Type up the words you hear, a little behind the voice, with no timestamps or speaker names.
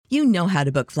You know how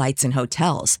to book flights and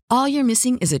hotels. All you're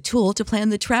missing is a tool to plan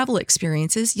the travel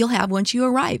experiences you'll have once you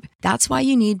arrive. That's why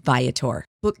you need Viator.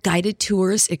 Book guided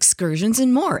tours, excursions,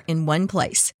 and more in one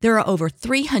place. There are over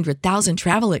 300,000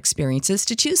 travel experiences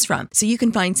to choose from, so you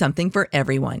can find something for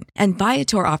everyone. And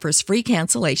Viator offers free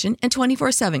cancellation and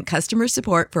 24/7 customer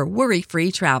support for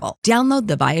worry-free travel. Download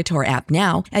the Viator app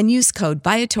now and use code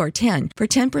Viator10 for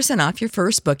 10% off your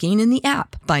first booking in the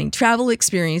app. Find travel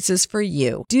experiences for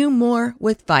you. Do more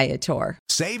with Viator.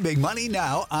 Save big money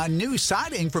now on new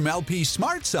siding from LP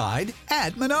SmartSide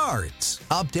at Menards.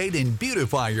 Update and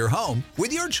beautify your home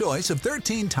with your choice of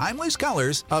 13 timeless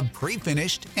colors of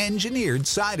pre-finished engineered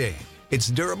siding. It's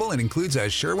durable and includes a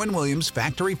Sherwin-Williams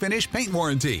factory finish paint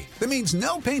warranty that means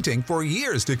no painting for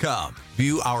years to come.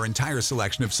 View our entire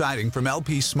selection of siding from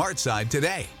LP SmartSide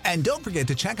today. And don't forget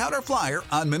to check out our flyer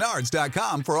on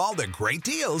Menards.com for all the great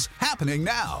deals happening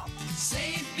now.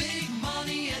 Save big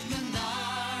money at Menards.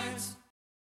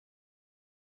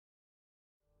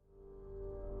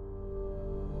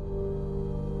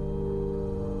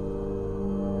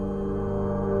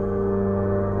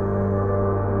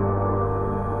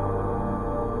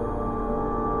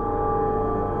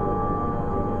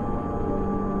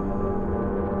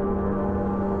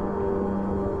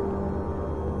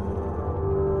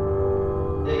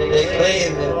 They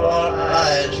claim that our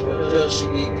eyes will just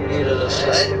be created a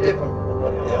slightly different from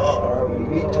what they are.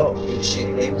 We talk, we see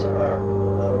things are not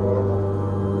normal.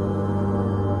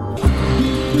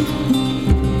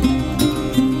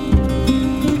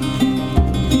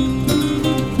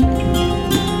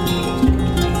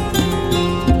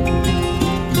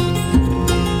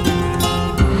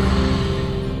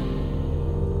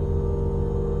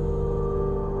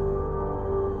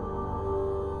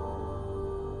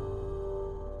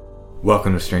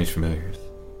 Welcome to Strange Familiars.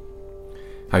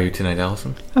 How are you tonight,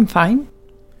 Allison? I'm fine.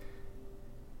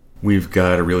 We've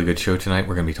got a really good show tonight.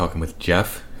 We're going to be talking with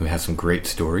Jeff, who has some great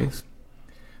stories.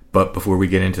 But before we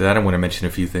get into that, I want to mention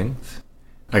a few things.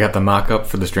 I got the mock-up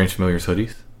for the Strange Familiars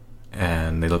hoodies,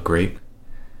 and they look great.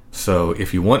 So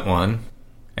if you want one,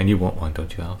 and you want one,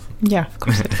 don't you, Allison? Yeah, of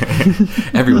course.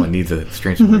 Everyone needs a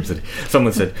Strange Familiars hoodie.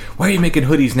 Someone said, why are you making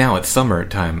hoodies now? It's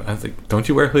summertime. I was like, don't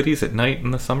you wear hoodies at night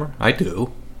in the summer? I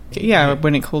do. Yeah,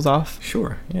 when it cools off.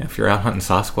 Sure. Yeah, if you're out hunting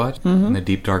Sasquatch in the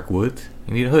deep, dark woods,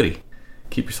 you need a hoodie.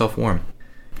 Keep yourself warm.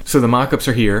 So the mock-ups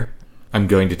are here. I'm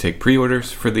going to take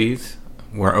pre-orders for these.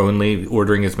 We're only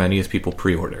ordering as many as people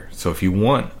pre-order. So if you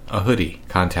want a hoodie,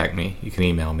 contact me. You can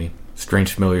email me.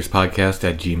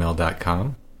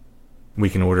 strangefamiliarspodcast@gmail.com. We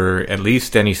can order at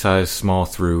least any size small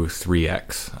through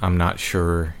 3X. I'm not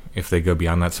sure if they go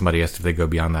beyond that. Somebody asked if they go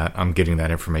beyond that. I'm getting that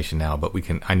information now, but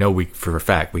I know for a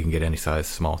fact we can get any size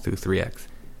small through 3X.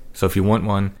 So if you want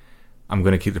one, I'm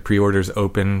going to keep the pre-orders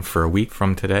open for a week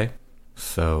from today.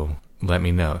 So let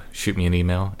me know. Shoot me an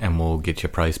email and we'll get you a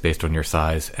price based on your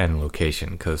size and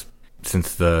location, because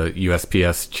since the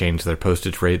USPS changed their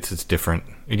postage rates, it's different.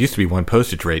 It used to be one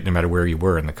postage rate no matter where you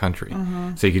were in the country.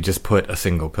 So you could just put a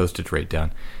single postage rate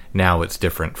down. Now it's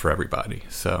different for everybody.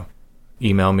 So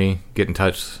email me, get in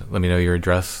touch, let me know your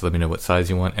address, let me know what size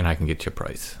you want, and I can get you a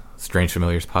price.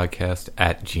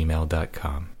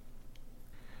 strangefamiliarspodcast@gmail.com.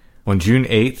 On June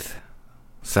 8th,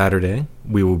 Saturday,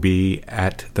 we will be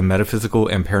at the Metaphysical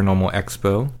and Paranormal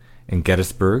Expo in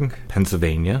Gettysburg,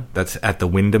 Pennsylvania. That's at the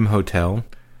Wyndham Hotel.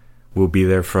 We'll be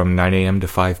there from 9 a.m. to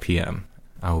 5 p.m.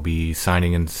 I will be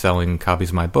signing and selling copies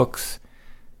of my books.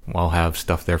 I'll have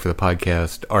stuff there for the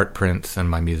podcast, art prints, and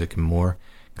my music and more.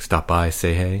 Stop by,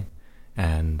 say hey,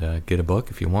 and get a book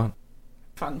if you want.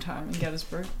 Fun time in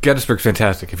Gettysburg. Gettysburg's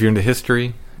fantastic. If you're into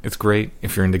history, it's great.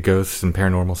 If you're into ghosts and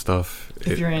paranormal stuff.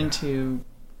 If you're into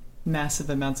massive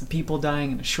amounts of people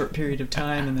dying in a short period of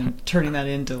time and then turning that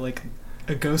into like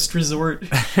a ghost resort.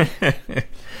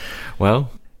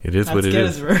 Well, it is That's what it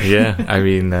Gettysburg. is. Yeah, I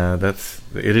mean,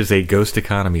 it is a ghost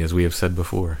economy, as we have said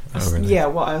before. Yeah,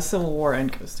 well, a Civil War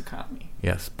and ghost economy.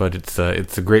 Yes, but it's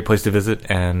a great place to visit,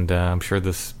 and I'm sure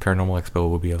this Paranormal Expo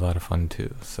will be a lot of fun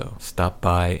too. So stop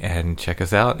by and check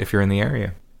us out if you're in the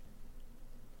area.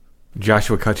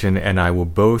 Joshua Cutchin and I will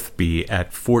both be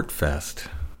at Fort Fest.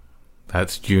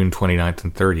 That's June 29th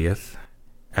and 30th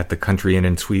at the Country Inn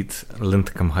and Suites,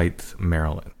 Linthicum Heights,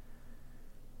 Maryland.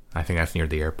 I think that's near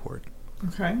the airport.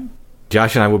 Okay.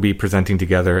 Josh and I will be presenting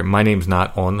together. My name's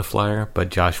not on the flyer, but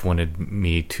Josh wanted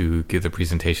me to give the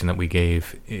presentation that we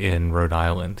gave in Rhode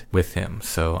Island with him.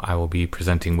 So I will be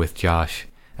presenting with Josh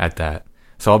at that.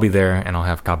 So I'll be there, and I'll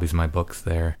have copies of my books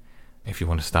there if you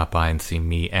want to stop by and see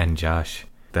me and Josh.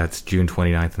 That's June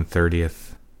 29th and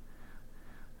 30th.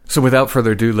 So without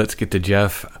further ado, let's get to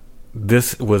Jeff.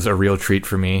 This was a real treat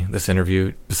for me, this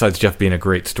interview. Besides Jeff being a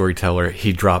great storyteller,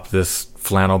 he dropped this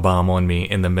flannel bomb on me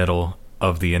in the middle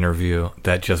of the interview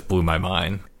that just blew my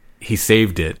mind. He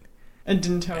saved it. And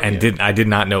didn't tell you. I did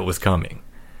not know it was coming.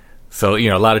 So,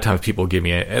 a lot of times people give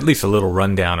me at least a little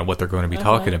rundown of what they're going to be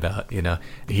talking about,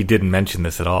 He didn't mention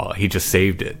this at all. He just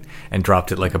saved it and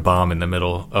dropped it like a bomb in the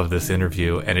middle of this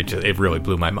interview, and it really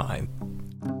blew my mind.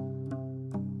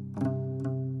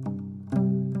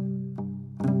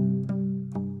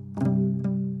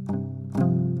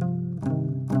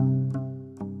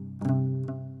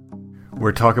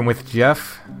 We're talking with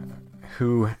Jeff,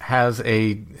 who has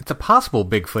it's a possible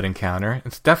Bigfoot encounter.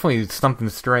 It's definitely something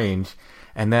strange.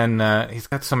 And then he's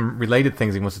got some related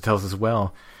things he wants to tell us as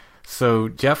well. So,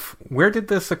 Jeff, where did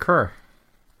this occur?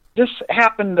 This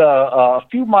happened a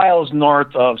few miles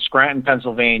north of Scranton,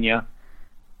 Pennsylvania.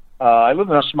 I live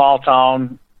in a small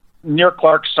town near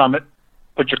Clark Summit,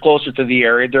 but you're closer to the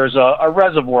area. There's a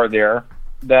reservoir there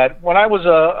that when I was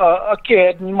a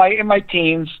kid in my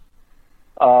teens,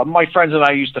 my friends and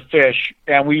I used to fish,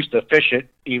 and we used to fish it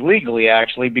illegally,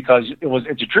 actually, because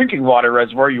it's a drinking water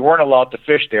reservoir. You weren't allowed to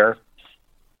fish there.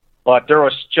 But there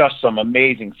was just some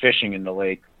amazing fishing in the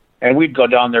lake, and we'd go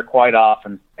down there quite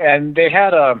often. And they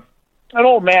had an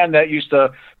old man that used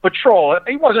to patrol it.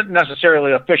 He wasn't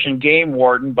necessarily a fish and game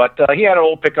warden, but he had an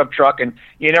old pickup truck, and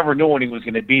you never knew when he was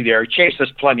going to be there. He chased us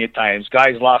plenty of times.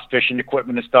 Guys lost fishing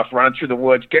equipment and stuff, running through the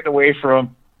woods, getting away from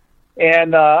him.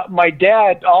 And my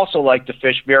dad also liked to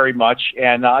fish very much,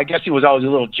 and I guess he was always a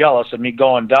little jealous of me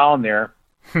going down there.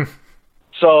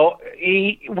 So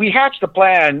we hatched a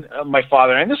plan, my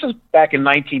father, and this is back in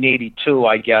 1982,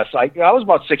 I guess. I was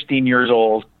about 16 years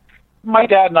old. My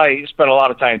dad and I spent a lot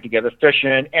of time together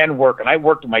fishing and working. I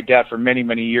worked with my dad for many,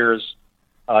 many years.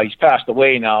 He's passed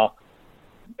away now.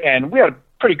 And we had a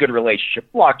pretty good relationship.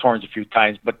 Locked horns a few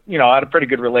times, but, I had a pretty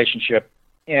good relationship.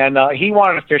 And he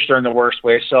wanted to fish there in the worst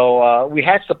way. So we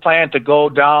hatched the plan to go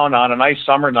down on a nice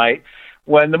summer night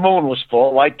when the moon was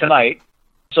full, like tonight.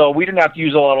 So we didn't have to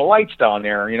use a lot of lights down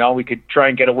there. We could try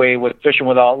and get away with fishing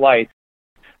without light.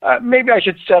 Maybe I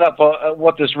should set up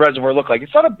what this reservoir looked like.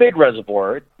 It's not a big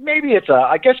reservoir. Maybe it's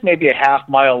a half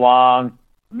mile long,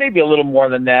 maybe a little more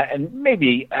than that, and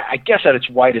maybe, I guess at its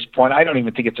widest point, I don't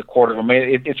even think it's a quarter of a mile.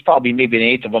 It's probably maybe an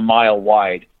eighth of a mile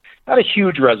wide. Not a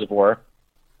huge reservoir.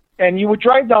 And you would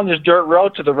drive down this dirt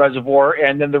road to the reservoir,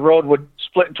 and then the road would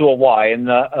split into a Y, and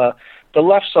the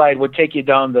left side would take you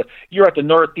down you're at the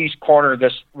northeast corner of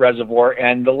this reservoir,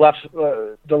 and the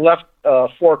left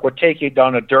fork would take you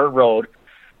down a dirt road,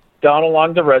 down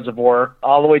along the reservoir,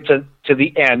 all the way to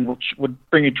the end, which would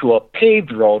bring you to a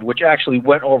paved road, which actually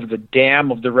went over the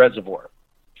dam of the reservoir.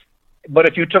 But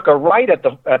if you took a right at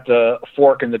the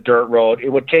fork in the dirt road, it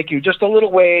would take you just a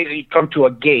little ways, and you'd come to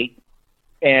a gate,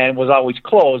 and was always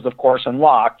closed, of course, and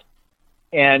locked.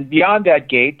 And beyond that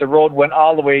gate, the road went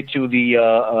all the way to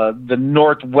the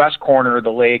northwest corner of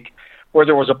the lake, where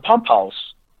there was a pump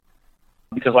house,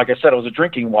 because, like I said, it was a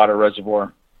drinking water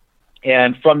reservoir.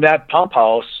 And from that pump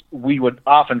house, we would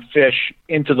often fish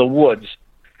into the woods.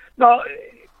 Now,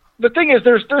 the thing is,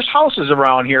 there's houses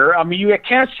around here. I mean, you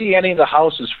can't see any of the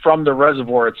houses from the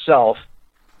reservoir itself.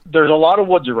 There's a lot of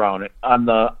woods around it on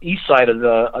the east side of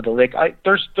the lake.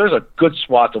 There's a good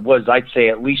swath of woods. I'd say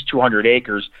at least 200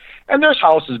 acres, and there's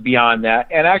houses beyond that.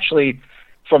 And actually,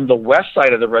 from the west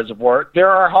side of the reservoir, there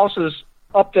are houses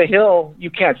up the hill. You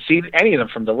can't see any of them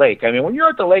from the lake. I mean, when you're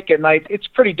at the lake at night, it's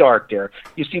pretty dark there.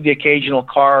 You see the occasional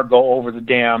car go over the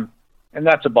dam, and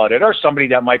that's about it. Or somebody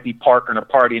that might be parking or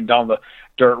partying down the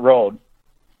dirt road.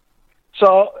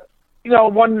 So,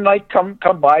 one night come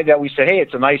by that we said, hey,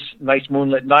 it's a nice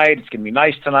moonlit night. It's going to be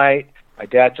nice tonight. My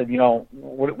dad said,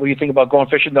 what do you think about going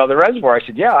fishing down the reservoir? I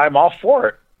said, yeah, I'm all for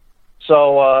it.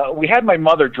 So we had my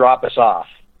mother drop us off.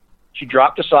 She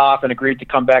dropped us off and agreed to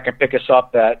come back and pick us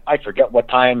up at, I forget what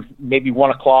time, maybe 1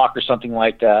 o'clock or something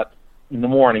like that in the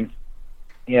morning.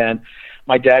 And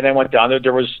my dad and I went down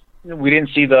there. We didn't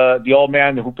see the old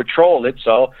man who patrolled it,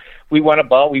 so we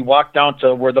we walked down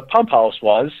to where the pump house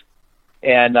was.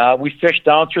 And we fished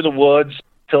down through the woods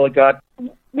till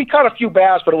we caught a few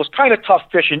bass, but it was kind of tough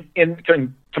fishing in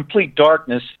complete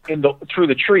darkness through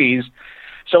the trees.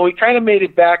 So we kind of made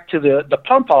it back to the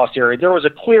pump house area. There was a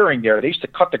clearing there. They used to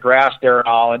cut the grass there and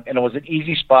all, and it was an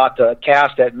easy spot to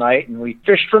cast at night. And we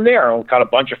fished from there, and we caught a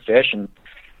bunch of fish and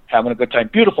having a good time.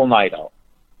 Beautiful night out.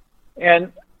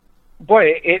 And,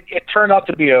 boy, it turned out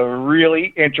to be a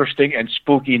really interesting and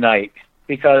spooky night,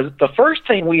 because the first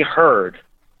thing we heard,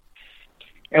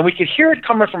 and we could hear it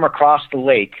coming from across the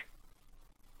lake,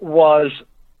 was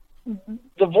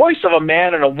the voice of a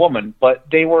man and a woman, but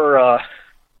they were,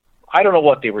 I don't know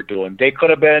what they were doing. They could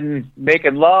have been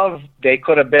making love. They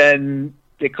could have been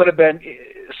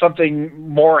something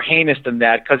more heinous than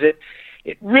that, because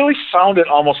it really sounded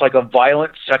almost like a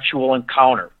violent sexual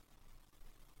encounter.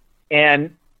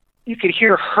 And you could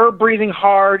hear her breathing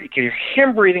hard. You could hear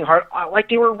him breathing hard, like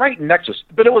they were right next to us.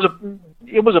 But it was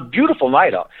a beautiful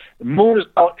night out. The moon is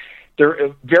out.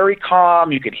 They're very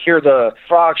calm. You could hear the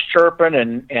frogs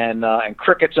chirping and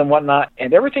crickets and whatnot,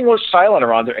 and everything was silent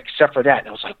around there except for that. And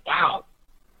I was like, wow,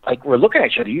 like we're looking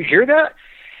at each other. You hear that?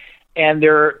 And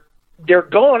they're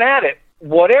going at it,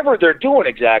 whatever they're doing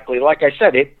exactly. Like I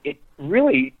said, it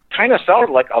really kind of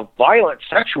sounded like a violent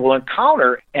sexual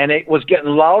encounter, and it was getting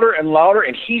louder and louder,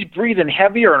 and he's breathing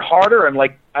heavier and harder, and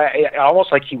like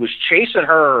almost like he was chasing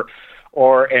her,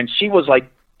 and she was like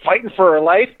fighting for her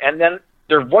life, and then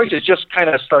their voices just kind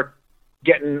of start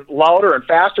getting louder and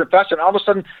faster and faster, and all of a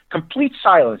sudden, complete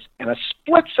silence. And a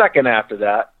split second after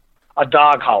that, a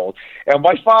dog howled. And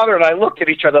my father and I looked at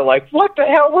each other like, what the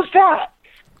hell was that?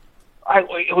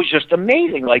 It was just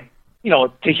amazing, like,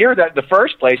 to hear that in the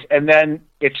first place, and then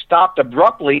it stopped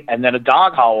abruptly, and then a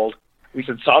dog howled. We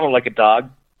said, sounded like a dog.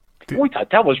 We thought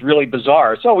that was really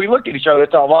bizarre. So we looked at each other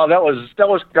and thought, wow, that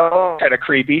was kind of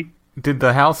creepy. Did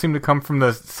the howl seem to come from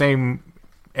the same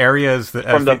area as the...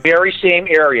 From the very same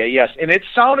area, yes. And it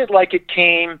sounded like it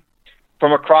came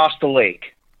from across the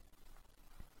lake.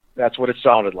 That's what it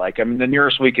sounded like. I mean, the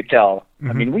nearest we could tell. Mm-hmm.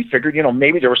 I mean, we figured,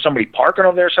 maybe there was somebody parking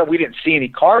over there, so we didn't see any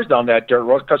cars down that dirt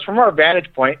road, because from our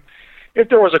vantage point, if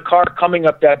there was a car coming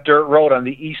up that dirt road on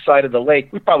the east side of the lake,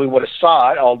 we probably would have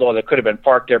saw it, although they could have been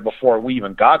parked there before we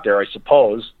even got there, I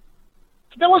suppose.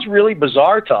 So that was really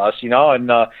bizarre to us, and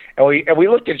we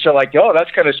looked at each other like, oh,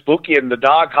 that's kind of spooky, and the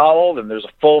dog howled, and there's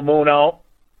a full moon out.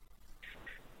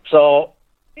 So,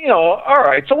 all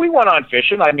right, so we went on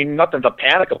fishing. I mean, nothing to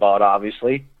panic about,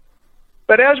 obviously.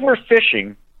 But as we're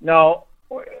fishing, now,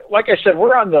 like I said,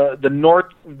 we're on the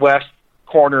northwest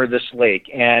corner of this lake,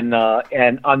 and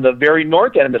on the very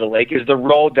north end of the lake is the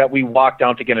road that we walked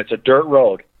down to. Again, it's a dirt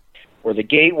road. Where the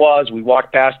gate was, we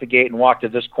walked past the gate and walked to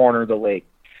this corner of the lake.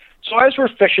 So as we're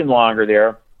fishing longer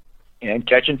there, and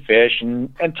catching fish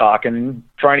and talking, and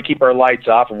trying to keep our lights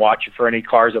off and watching for any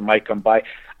cars that might come by.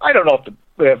 I don't know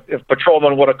if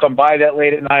patrolmen would have come by that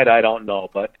late at night. I don't know,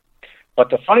 but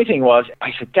the funny thing was,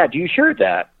 I said, Dad, do you hear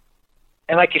that?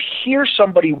 And I could hear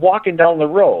somebody walking down the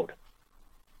road.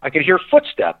 I could hear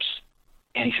footsteps.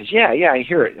 And he says, yeah, I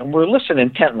hear it. And we're listening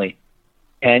intently.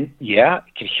 And yeah, I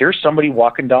could hear somebody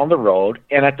walking down the road.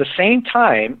 And at the same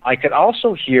time, I could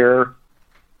also hear,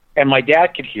 and my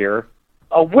dad could hear,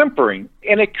 a whimpering.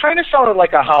 And it kind of sounded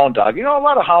like a hound dog. A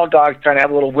lot of hound dogs kind of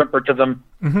have a little whimper to them.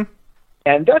 Mm-hmm.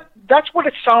 And that's what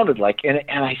it sounded like. And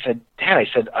I said, Dad,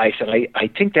 I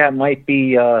think that might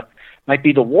be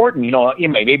the warden.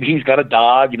 Maybe he's got a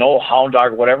dog, a hound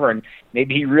dog or whatever, and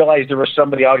maybe he realized there was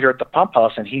somebody out here at the pump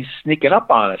house and he's sneaking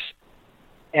up on us.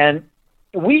 And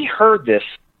we heard this,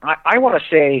 I want to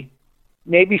say,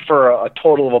 maybe for a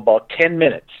total of about 10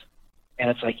 minutes.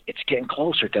 And it's like, it's getting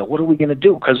closer, Dad. What are we going to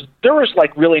do? Because there was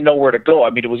like really nowhere to go.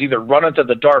 I mean, it was either run into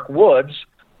the dark woods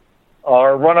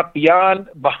or run up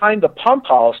behind the pump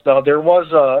house. Now, there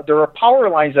were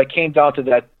power lines that came down to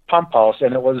that pump house,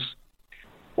 and it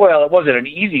wasn't an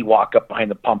easy walk up behind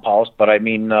the pump house, but I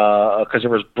mean, because there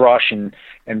was brush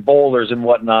and boulders and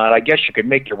whatnot, I guess you could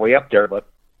make your way up there. But,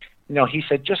 he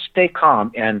said, just stay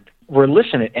calm. And we're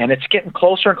listening, and it's getting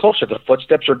closer and closer. The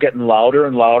footsteps are getting louder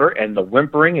and louder, and the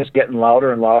whimpering is getting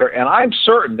louder and louder. And I'm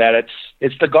certain that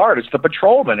it's the guard, it's the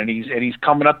patrolman, and he's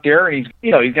coming up there, and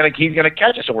he's gonna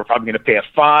catch us, and we're probably gonna pay a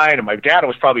fine. And my dad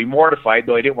was probably mortified,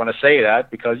 though he didn't want to say that,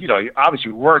 because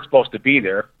obviously we weren't supposed to be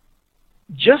there.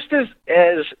 Just as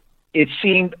it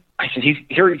seemed, I said,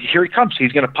 here he comes.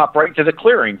 He's going to pop right into the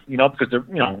clearing, because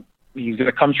he's going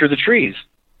to come through the trees.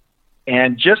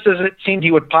 And just as it seemed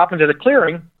he would pop into the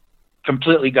clearing,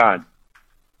 completely gone.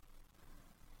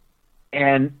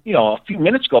 And, a few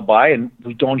minutes go by and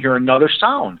we don't hear another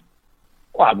sound.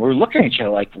 Well, we're looking at each other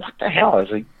like, what the hell?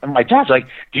 And my dad's like,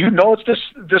 do you know it's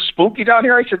this spooky down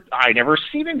here? I said, I never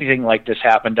seen anything like this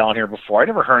happen down here before. I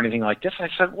never heard anything like this. I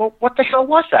said, well, what the hell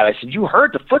was that? I said, you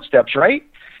heard the footsteps, right?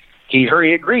 He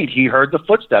agreed. He heard the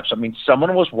footsteps. I mean,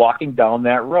 someone was walking down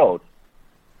that road.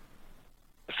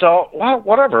 So, well,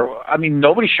 whatever. I mean,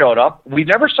 nobody showed up. We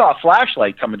never saw a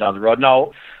flashlight coming down the road.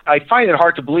 Now, I find it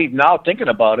hard to believe now, thinking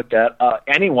about it, that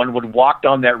anyone would walk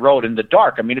down that road in the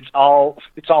dark. I mean, it's all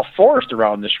forest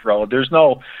around this road. There's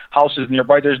no houses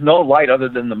nearby. There's no light other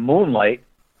than the moonlight.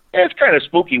 And it's kind of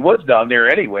spooky woods down there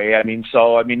anyway. I mean,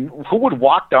 who would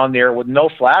walk down there with no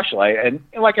flashlight? And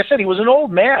like I said, he was an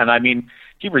old man. I mean,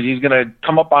 keepers, he's going to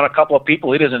come up on a couple of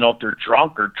people. He doesn't know if they're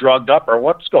drunk or drugged up or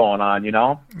what's going on, you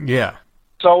know? Yeah.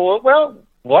 So, well,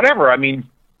 whatever. I mean,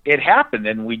 it happened,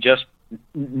 and we just,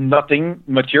 nothing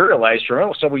materialized from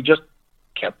it, so we just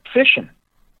kept fishing.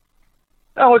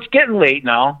 Now, it's getting late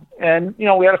now, and, you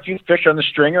know, we had a few fish on the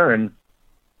stringer, and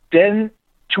then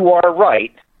to our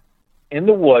right, in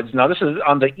the woods, now this is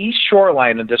on the east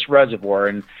shoreline of this reservoir,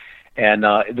 and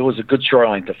there was a good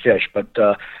shoreline to fish, but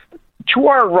to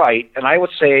our right, and I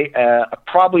would say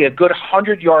probably a good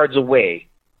 100 yards away,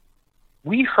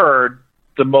 we heard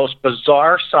the most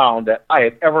bizarre sound that I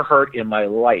have ever heard in my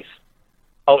life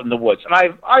out in the woods. And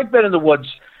I've been in the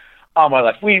woods all my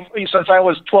life. Since I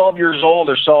was 12 years old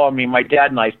or so, I mean, my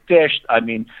dad and I fished. I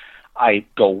mean, I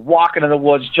go walking in the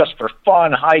woods just for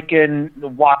fun, hiking,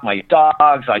 walk my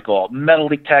dogs. I go out metal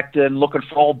detecting, looking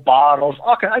for old bottles.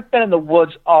 Okay, I've been in the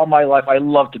woods all my life. I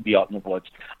love to be out in the woods.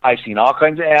 I've seen all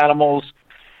kinds of animals.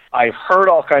 I've heard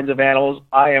all kinds of animals.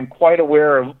 I am quite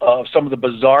aware of some of the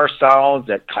bizarre sounds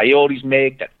that coyotes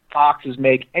make, that foxes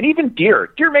make, and even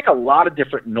deer. Deer make a lot of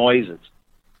different noises.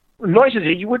 Noises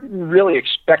that you wouldn't really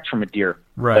expect from a deer.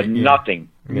 Right. But nothing,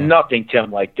 Tim,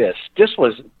 like this. This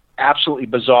was absolutely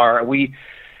bizarre.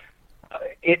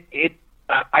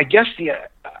 I guess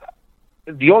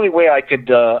the only way I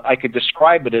could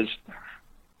describe it is,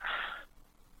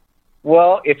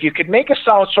 well, if you could make a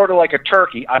sound sort of like a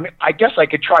turkey, I mean, I guess I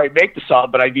could try and make the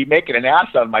sound, but I'd be making an ass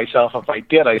of myself if I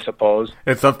did, I suppose.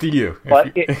 It's up to you.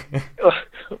 But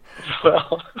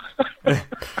well,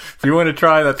 if you want to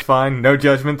try, that's fine. No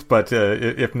judgments, but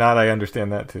if not, I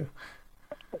understand that too.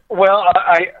 Well,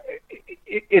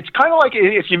 it's kind of like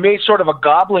if you made sort of a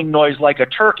gobbling noise like a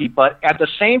turkey, but at the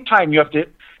same time you have to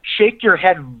shake your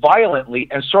head violently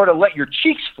and sort of let your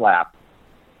cheeks flap.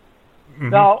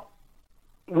 Mm-hmm. Now,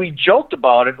 we joked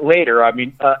about it later. I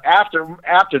mean, after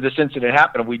this incident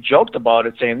happened, we joked about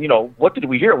it, saying, you know, what did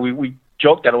we hear? We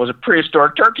joked that it was a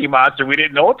prehistoric turkey monster. We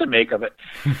didn't know what to make of it.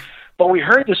 But we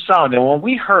heard the sound, and when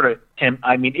we heard it, Tim,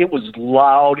 I mean, it was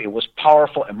loud, it was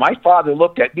powerful, and my father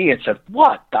looked at me and said,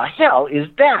 "What the hell is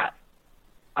that?"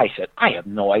 I said, "I have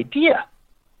no idea."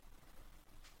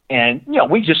 And, you know,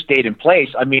 we just stayed in place.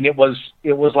 I mean, it was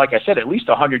like I said, at least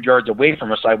 100 yards away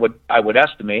from us, I would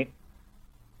estimate.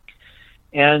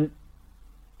 And,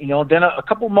 you know, then a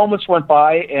couple moments went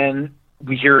by, and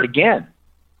we hear it again.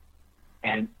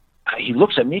 And he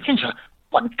looks at me and says,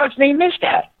 "What the fuck's name is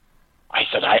that?" I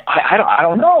said, I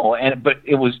don't know. But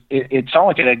it sounded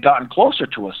like it had gotten closer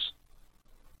to us.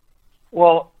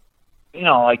 Well, you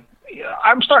know, like,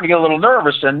 I'm starting to get a little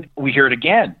nervous, and we hear it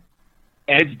again.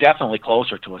 And it's definitely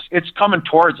closer to us. It's coming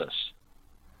towards us.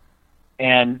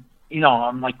 And, you know,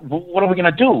 I'm like, what are we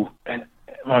going to do? And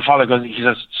my father he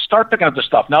says, "Start picking up the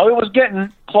stuff." Now, it was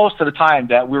getting close to the time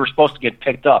that we were supposed to get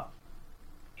picked up.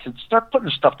 He said, "Start putting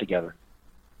the stuff together."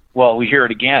 Well, we hear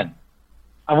it again.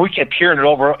 And we kept hearing it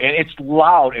over, and it's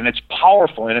loud, and it's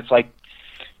powerful, and it's like,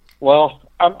 well,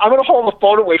 I'm going to hold the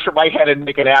phone away from my head and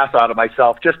make an ass out of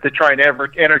myself just to try and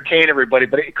entertain everybody,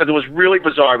 but because it was really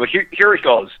bizarre. But here it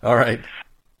goes. All right.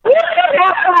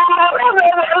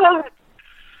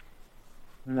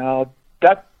 Now,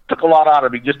 that took a lot out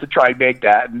of me just to try and make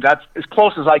that, and that's as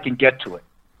close as I can get to it.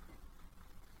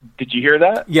 Did you hear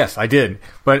that? Yes, I did.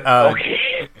 But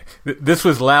okay. This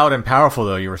was loud and powerful,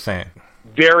 though, you were saying.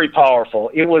 Very powerful.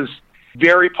 It was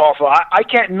very powerful. I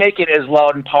can't make it as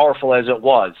loud and powerful as it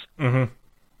was. Mm-hmm.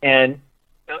 And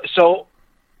so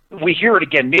we hear it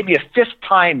again, maybe a fifth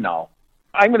time now.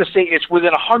 I'm going to say it's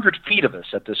within 100 feet of us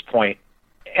at this point.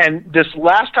 And this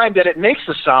last time that it makes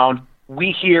the sound,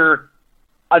 we hear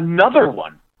another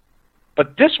one.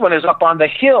 But this one is up on the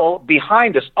hill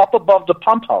behind us, up above the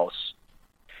pump house.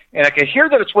 And I can hear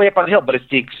that it's way up on the hill, but it's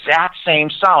the exact same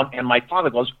sound. And my father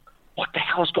goes, "What the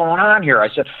hell is going on here?" I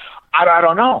said, I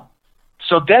don't know.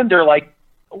 So then they're like,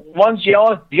 one's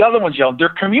yelling, the other one's yelling. They're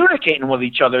communicating with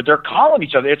each other. They're calling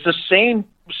each other. It's the same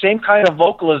kind of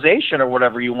vocalization or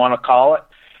whatever you want to call it.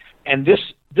 And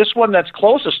this one that's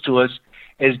closest to us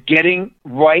is getting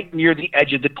right near the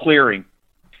edge of the clearing.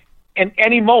 And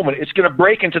any moment, it's going to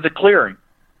break into the clearing.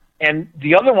 And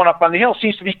the other one up on the hill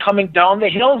seems to be coming down the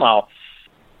hill now.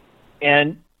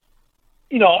 And,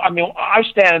 you know, I mean, I'm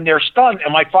standing there stunned,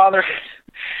 and my father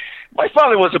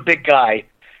was a big guy.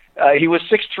 He was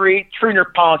 6'3",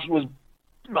 300 pounds. He was,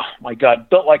 oh my God,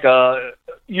 built like a,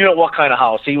 you know what kind of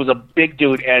house. He was a big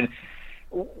dude, and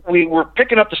we were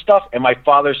picking up the stuff, and my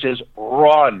father says,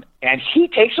 "Run." And he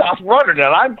takes off running,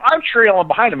 and I'm trailing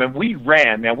behind him, and we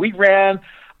ran, man. We ran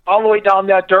all the way down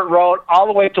that dirt road, all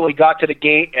the way till we got to the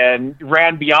gate, and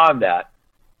ran beyond that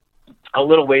a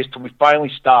little ways till we finally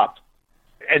stopped.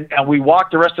 and we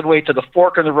walked the rest of the way to the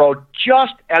fork in the road.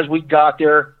 Just as we got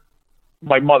there,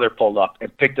 my mother pulled up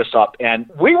and picked us up, and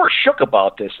we were shook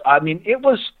about this. I mean, it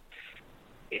was,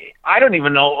 I don't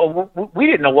even know, we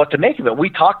didn't know what to make of it. We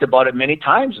talked about it many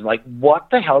times, and like, what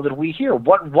the hell did we hear?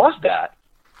 What was that?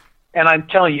 And I'm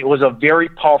telling you, it was a very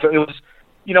powerful, it was,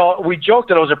 you know, we joked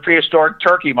that it was a prehistoric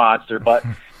turkey monster, but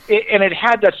it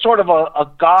had that sort of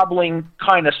a gobbling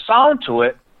kind of sound to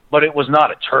it, but it was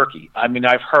not a turkey. I mean,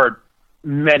 I've heard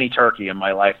many turkey in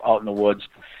my life out in the woods.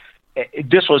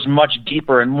 This was much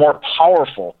deeper and more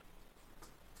powerful.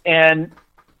 And,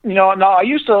 you know, now I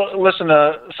used to listen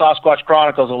to Sasquatch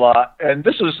Chronicles a lot, and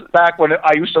this was back when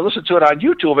I used to listen to it on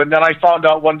YouTube, and then I found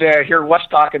out one day I hear Wes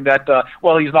talking that,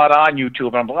 well, he's not on YouTube,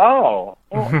 and I'm like, oh,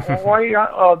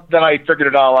 why? Then I figured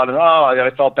it all out, and I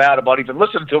felt bad about even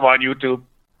listening to him on YouTube.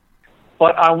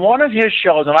 But on one of his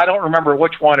shows, and I don't remember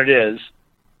which one it is,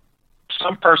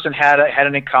 some person had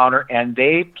an encounter, and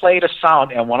they played a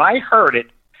sound, and when I heard it,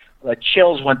 the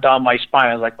chills went down my spine.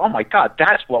 I was like, oh, my God,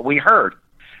 that's what we heard.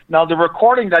 Now, the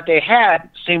recording that they had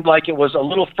seemed like it was a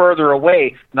little further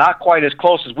away, not quite as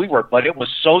close as we were, but it was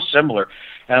so similar.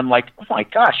 And I'm like, oh, my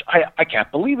gosh, I can't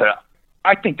believe it.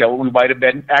 I think that we might have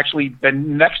been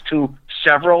next to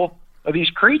several of these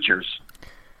creatures.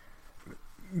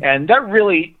 And that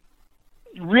really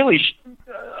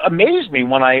amazed me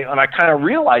when I kind of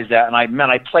realized that, and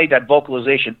I played that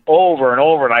vocalization over and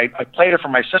over, and I played it for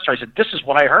my sister. I said, this is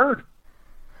what I heard.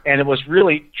 And it was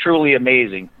really, truly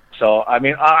amazing. So, I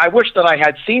mean, I wish that I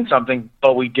had seen something,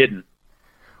 but we didn't.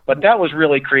 But that was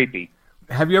really creepy.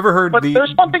 Have you ever heard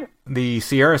the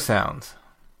Sierra sounds?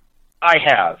 I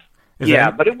have.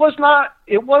 But it was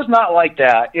not like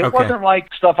that. It wasn't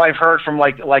like stuff I've heard from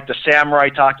like the samurai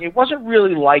talk. It wasn't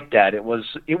really like that. It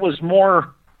was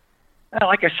more,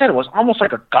 like I said, it was almost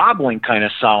like a gobbling kind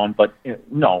of sound, but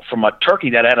no, from a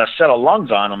turkey that had a set of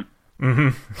lungs on them.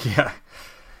 Mm-hmm. Yeah.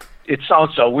 It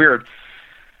sounds so weird.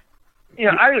 You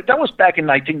know, that was back in,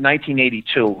 I think,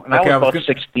 1982, and I was about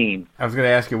 16. I was going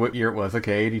to ask you what year it was.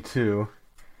 Okay, 82.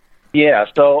 Yeah,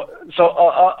 so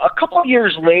a couple of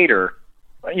years later,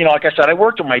 you know, like I said, I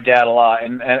worked with my dad a lot,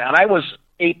 and I was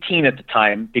 18 at the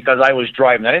time because I was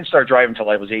driving. I didn't start driving until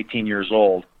I was 18 years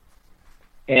old.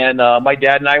 And my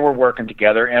dad and I were working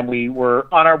together, and we were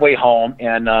on our way home,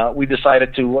 and we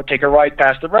decided to take a ride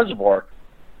past the reservoir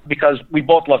because we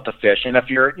both love to fish. And if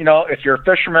you're a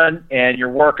fisherman and you're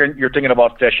working, you're thinking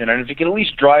about fishing. And if you can at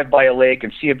least drive by a lake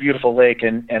and see a beautiful lake,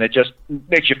 and it just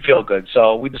makes you feel good.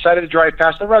 So we decided to drive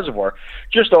past the reservoir,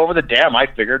 just over the dam, I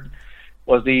figured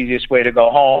was the easiest way to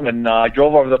go home, and I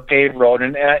drove over the paved road,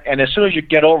 and as soon as you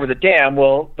get over the dam,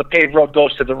 well, the paved road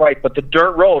goes to the right, but the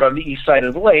dirt road on the east side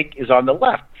of the lake is on the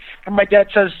left. And my dad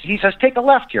says, take a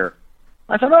left here.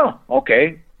 I said, oh,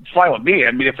 okay, it's fine with me.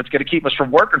 I mean, if it's going to keep us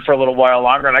from working for a little while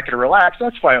longer and I can relax,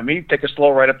 that's fine with me. Take a slow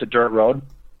ride up the dirt road.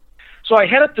 So I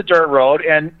head up the dirt road,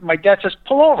 and my dad says,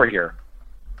 pull over here.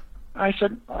 I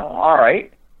said, all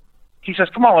right. He says,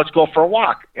 come on, let's go for a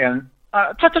walk. And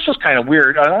I thought this was kind of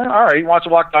weird. All right, he wants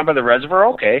to walk down by the reservoir,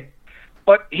 okay.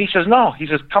 But he says, no. He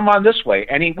says, come on this way.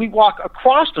 And we walk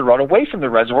across the road, away from the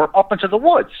reservoir, up into the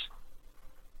woods.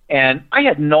 And I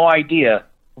had no idea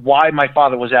why my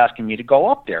father was asking me to go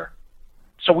up there.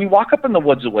 So we walk up in the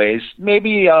woods a ways,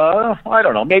 maybe, I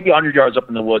don't know, maybe 100 yards up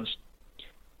in the woods.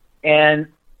 And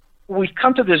we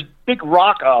come to this big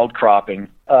rock outcropping,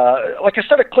 like a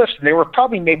set of cliffs, and they were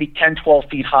probably maybe 10, 12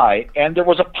 feet high, and there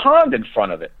was a pond in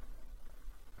front of it.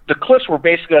 The cliffs were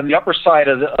basically on the upper side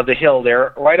of the hill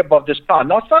there, right above this pond.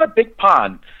 Now, it's not a big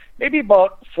pond, maybe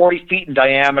about 40 feet in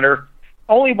diameter,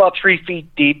 only about 3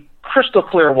 feet deep, crystal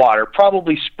clear water,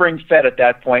 probably spring-fed at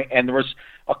that point, and there was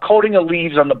a coating of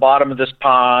leaves on the bottom of this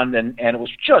pond, and it was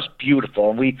just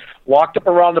beautiful. And we walked up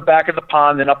around the back of the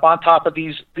pond and up on top of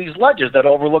these ledges that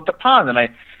overlooked the pond, and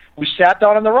we sat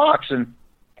down on the rocks, and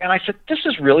I said, this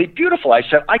is really beautiful. I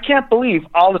said, I can't believe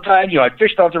all the time, I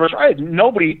fished out the reservoir. I had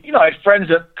nobody, I had friends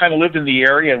that kind of lived in the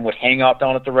area and would hang out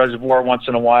down at the reservoir once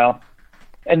in a while.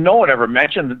 And no one ever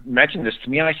mentioned this to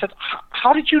me. And I said,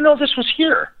 how did you know this was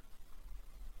here?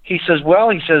 He says,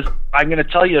 I'm going to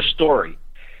tell you a story.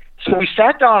 So we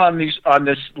sat down on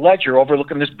this ledge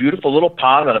overlooking this beautiful little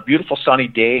pond on a beautiful sunny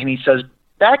day. And he says,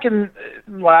 back in,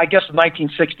 I guess,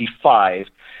 1965,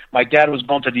 my dad was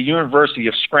going to the University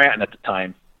of Scranton at the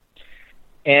time.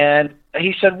 And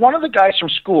he said one of the guys from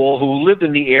school who lived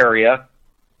in the area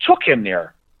took him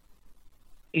there.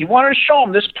 He wanted to show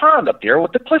him this pond up there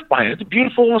with the cliff behind it. It's a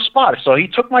beautiful little spot. So he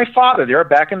took my father there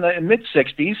back in the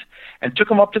mid-'60s and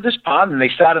took him up to this pond, and they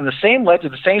sat on the same ledge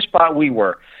at the same spot we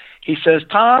were. He says,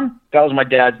 Tom, that was my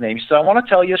dad's name. He said, I want to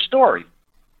tell you a story.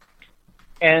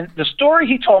 And the story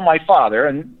he told my father,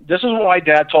 and this is what my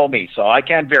dad told me, so I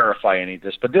can't verify any of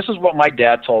this, but this is what my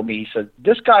dad told me. He said,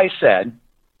 this guy said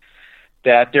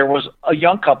that there was a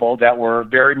young couple that were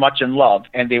very much in love,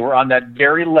 and they were on that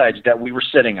very ledge that we were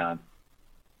sitting on.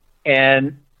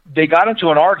 And they got into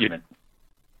an argument,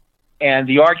 and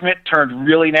the argument turned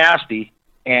really nasty,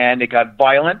 and it got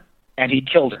violent, and he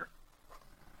killed her.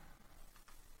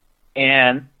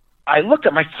 And I looked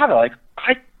at my father like,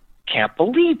 I can't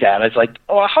believe that. I was like,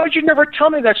 oh, how did you never tell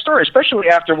me that story, especially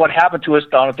after what happened to us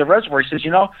down at the reservoir? He says,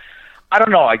 I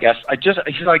don't know, I guess I just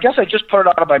put it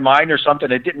out of my mind or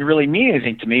something. It didn't really mean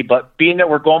anything to me, but being that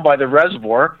we're going by the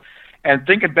reservoir and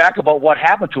thinking back about what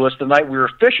happened to us the night we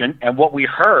were fishing and what we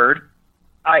heard,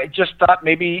 I just thought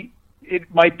maybe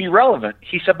it might be relevant.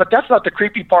 He said, but that's not the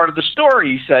creepy part of the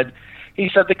story. He said,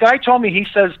 the guy told me, he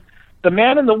says, the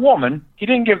man and the woman, he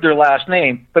didn't give their last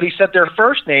name, but he said their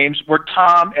first names were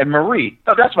Tom and Marie.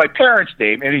 Now, that's my parents'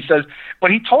 name. And he says,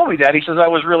 when he told me that, he says, I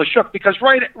was really shook because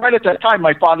right at that time,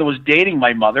 my father was dating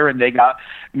my mother, and they got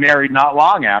married not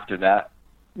long after that.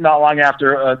 Not long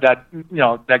after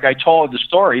that guy told the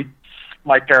story,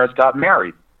 my parents got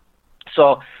married.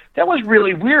 So that was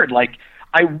really weird. Like,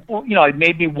 it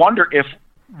made me wonder if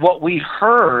what we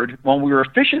heard when we were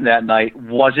fishing that night,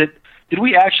 did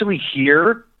we actually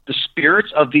hear the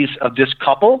spirits of this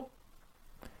couple?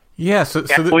 Yeah, so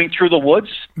going through the woods.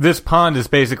 This pond is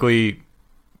basically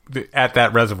at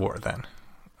that reservoir. Then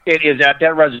it is at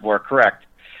that reservoir, correct?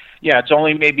 Yeah, it's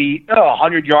only maybe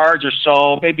 100 yards or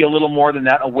so, maybe a little more than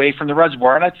that, away from the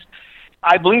reservoir, and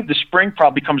I believe the spring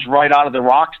probably comes right out of the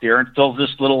rocks there and fills this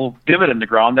little divot in the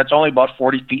ground that's only about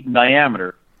 40 feet in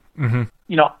diameter. Mm-hmm.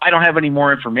 I don't have any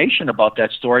more information about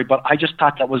that story, but I just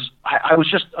thought I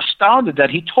was just astounded that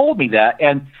he told me that,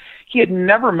 and he had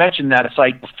never mentioned that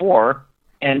site before,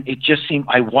 and it just seemed,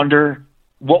 I wonder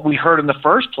what we heard in the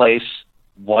first place.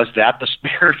 Was that the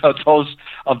spirit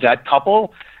of that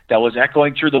couple that was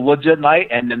echoing through the woods at night,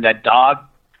 and then that dog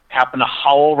happened to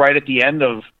howl right at the end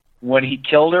of when he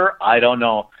killed her? I don't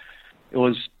know. It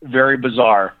was very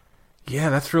bizarre. Yeah,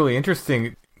 that's really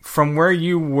interesting. From where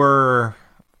you were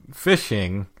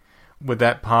fishing, would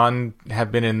that pond have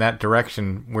been in that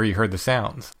direction where you heard the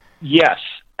sounds? Yes,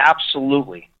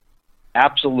 absolutely.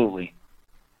 Absolutely.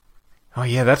 Oh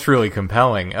yeah, that's really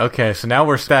compelling. Okay, so now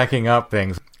we're stacking up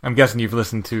things. I'm guessing you've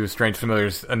listened to Strange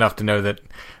Familiars enough to know that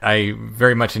I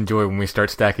very much enjoy when we start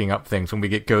stacking up things, when we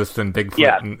get ghosts and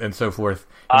Bigfoot and so forth.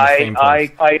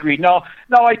 I agree. No,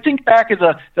 I think back of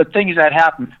the things that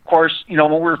happened. Of course,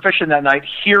 when we were fishing that night,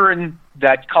 hearing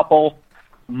that couple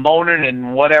moaning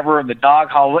and whatever, and the dog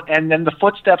howling, and then the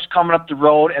footsteps coming up the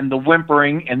road, and the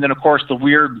whimpering, and then, of course, the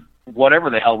weird whatever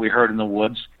the hell we heard in the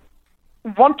woods.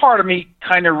 One part of me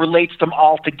kind of relates them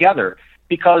all together,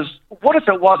 because what if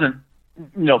it wasn't,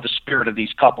 the spirit of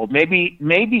these couple?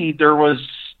 Maybe there was,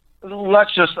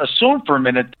 let's just assume for a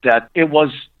minute that it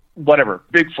was, whatever,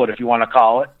 Bigfoot, if you want to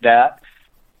call it that,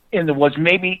 in the woods.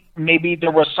 Maybe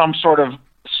there was some sort of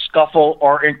scuffle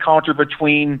or encounter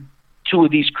between two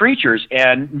of these creatures,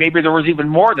 and maybe there was even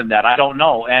more than that. I don't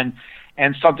know. And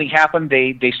something happened.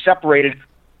 They separated,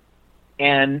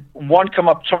 and one come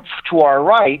up to our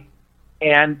right,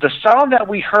 and the sound that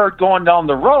we heard going down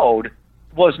the road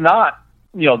was not,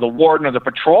 the warden or the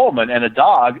patrolman and a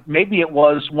dog. Maybe it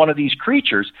was one of these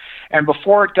creatures. And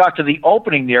before it got to the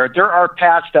opening there are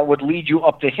paths that would lead you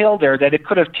up the hill there that it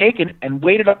could have taken and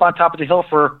waited up on top of the hill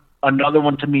for another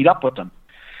one to meet up with them.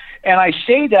 And I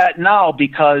say that now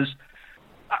because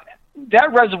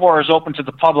that reservoir is open to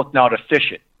the public now to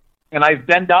fish it. And I've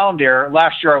been down there.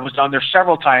 Last year I was down there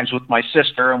several times with my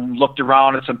sister and looked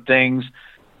around at some things.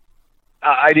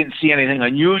 I didn't see anything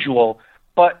unusual.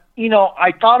 But,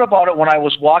 I thought about it when I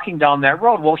was walking down that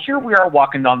road. Well, here we are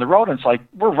walking down the road, and it's like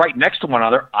we're right next to one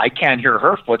another. I can't hear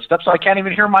her footsteps. I can't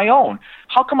even hear my own.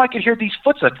 How come I could hear these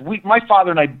footsteps? My father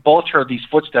and I both heard these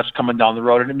footsteps coming down the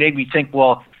road, and it made me think,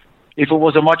 well, if it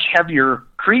was a much heavier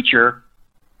creature,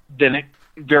 then it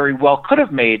very well could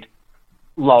have made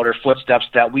louder footsteps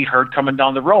that we heard coming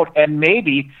down the road. And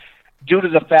maybe due to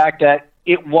the fact that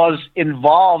it was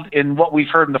involved in what we've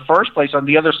heard in the first place on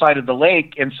the other side of the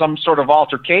lake in some sort of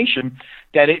altercation,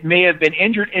 that it may have been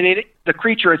injured, and the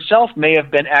creature itself may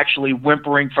have been actually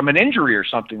whimpering from an injury or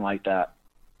something like that.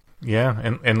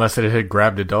 Yeah, unless it had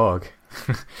grabbed a dog.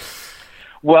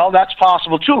 Well, that's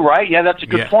possible too, right? Yeah, that's a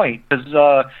good point. Because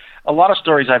a lot of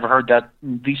stories I've heard that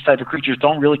these type of creatures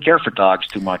don't really care for dogs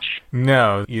too much.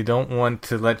 No, you don't want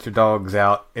to let your dogs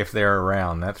out if they're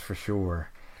around, that's for sure.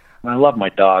 I love my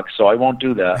dog, so I won't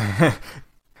do that.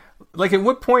 Like, at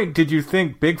what point did you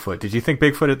think Bigfoot? Did you think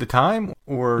Bigfoot at the time,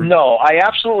 or No, I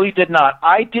absolutely did not.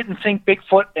 I didn't think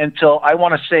Bigfoot until, I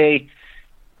want to say,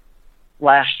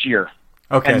 last year.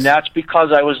 Okay. And that's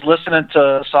because I was listening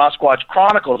to Sasquatch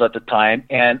Chronicles at the time,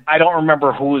 and I don't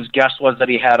remember who his guest was that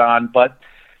he had on, but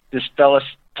this fella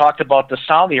talked about the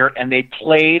sound they heard, and they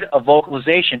played a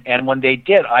vocalization. And when they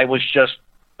did, I was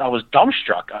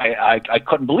dumbstruck. I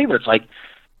couldn't believe it. It's like,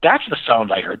 that's the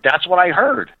sound I heard. That's what I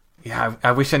heard. Yeah,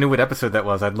 I wish I knew what episode that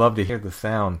was. I'd love to hear the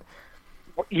sound.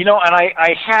 You know, and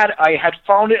I had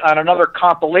found it on another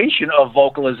compilation of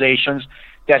vocalizations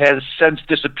that has since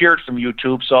disappeared from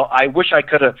YouTube, so I wish I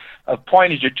could have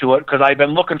pointed you to it, because I've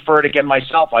been looking for it again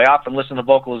myself. I often listen to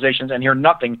vocalizations and hear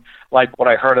nothing like what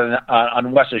I heard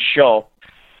on Wes's show.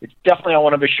 It's definitely on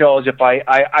one of his shows. If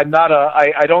I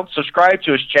don't subscribe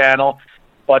to his channel,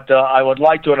 but I would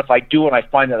like to, and if I do and I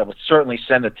find that, I would certainly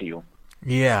send it to you.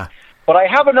 Yeah. But I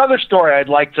have another story I'd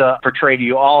like to portray to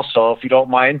you also, if you don't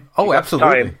mind. Oh,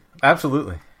 absolutely.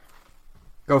 Absolutely.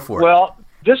 Go for it. Well,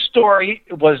 this story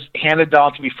was handed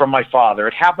down to me from my father.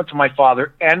 It happened to my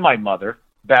father and my mother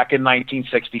back in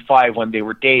 1965 when they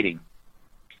were dating.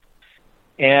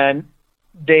 And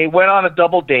they went on a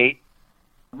double date.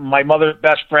 My mother's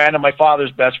best friend and my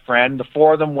father's best friend, the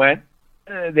four of them went.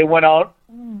 They went out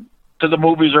to the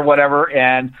movies or whatever,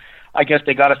 and I guess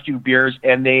they got a few beers,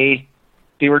 and they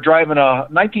were driving a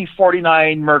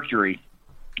 1949 Mercury,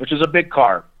 which is a big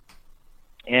car.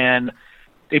 And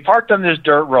they parked on this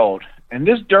dirt road. And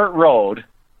this dirt road,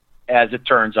 as it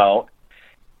turns out,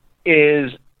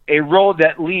 is a road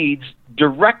that leads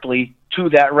directly to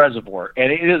that reservoir. And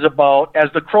it is about,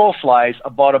 as the crow flies,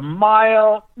 about a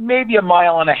mile, maybe a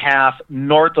mile and a half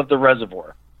north of the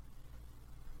reservoir.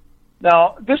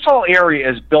 Now, this whole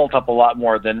area is built up a lot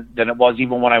more than it was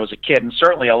even when I was a kid, and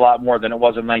certainly a lot more than it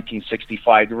was in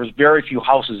 1965. There was very few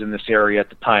houses in this area at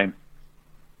the time.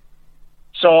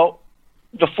 So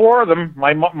the four of them,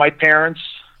 my parents,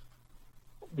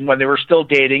 when they were still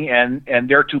dating, and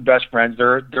their two best friends,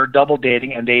 they're double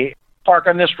dating, and they park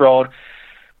on this road.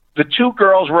 The two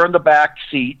girls were in the back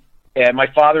seat, and my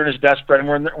father and his best friend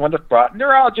were in the front, and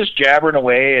they're all just jabbering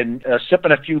away and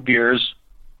sipping a few beers.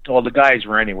 Well, the guys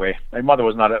were anyway. My mother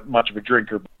was not much of a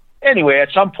drinker. Anyway,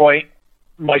 at some point,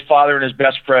 my father and his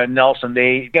best friend, Nelson,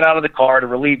 they get out of the car to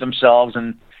relieve themselves,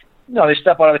 and they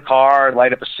step out of the car,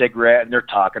 light up a cigarette, and they're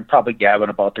talking, probably gabbing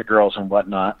about the girls and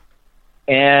whatnot.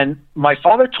 And my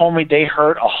father told me they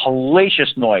heard a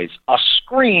hellacious noise, a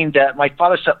scream that my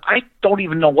father said, I don't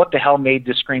even know what the hell made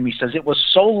this scream. He says it was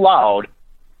so loud,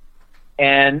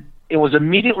 and it was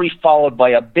immediately followed by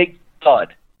a big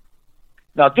thud.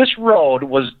 Now, this road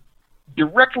was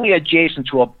directly adjacent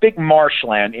to a big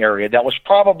marshland area that was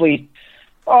probably,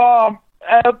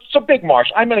 it's a big marsh.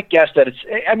 I'm going to guess that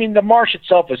the marsh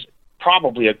itself is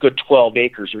probably a good 12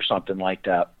 acres or something like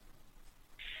that.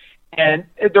 And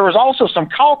there was also some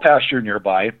cow pasture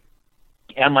nearby,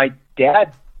 and my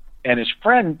dad and his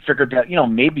friend figured that,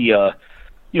 maybe a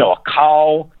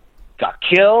cow got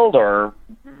killed or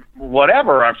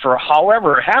whatever, or for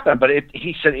however it happened, but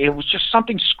he said it was just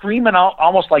something screaming out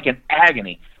almost like in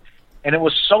agony. And it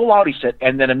was so loud, he said,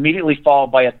 and then immediately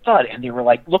followed by a thud, and they were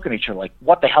like looking at each other like,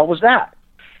 what the hell was that?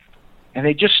 And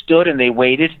they just stood and they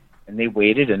waited and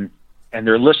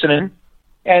they're listening,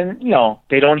 and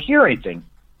they don't hear anything.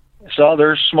 So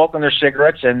they're smoking their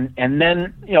cigarettes, and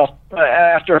then,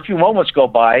 after a few moments go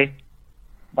by,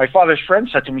 my father's friend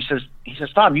said to me, he says,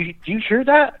 Tom, do you hear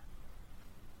that?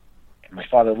 And my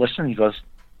father listened, he goes,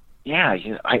 yeah,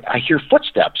 I hear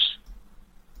footsteps.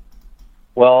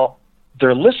 Well,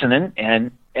 they're listening,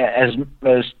 and as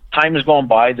time is going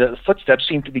by, the footsteps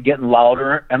seem to be getting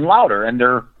louder and louder, and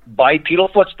they're bipedal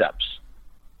footsteps.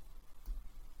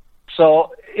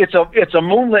 So it's a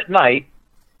moonlit night,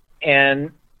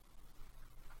 and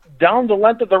down the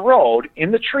length of the road,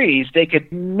 in the trees, they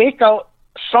could make out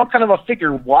some kind of a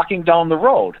figure walking down the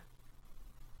road.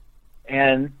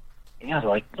 And they're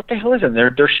like, what the hell is it?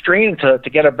 They're straining to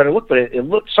get a better look, but it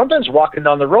looked sometimes walking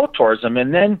down the road towards them.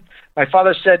 And then my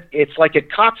father said it's like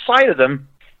it caught sight of them,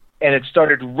 and it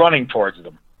started running towards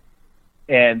them.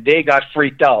 And they got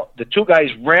freaked out. The two guys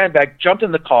ran back, jumped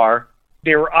in the car.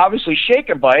 They were obviously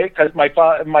shaken by it, because my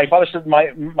father said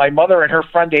my mother and her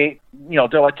friend,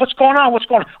 they're like, what's going on? What's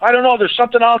going on? I don't know. There's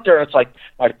something out there. It's like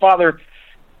my father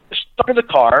stuck in the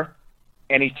car,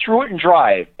 and he threw it in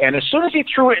drive. And as soon as he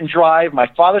threw it in drive, my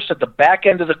father said the back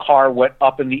end of the car went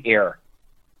up in the air,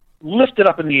 lifted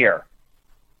up in the air.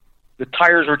 The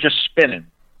tires were just spinning.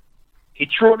 He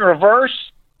threw it in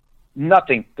reverse,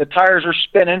 nothing. The tires are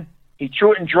spinning. He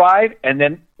threw it in drive, and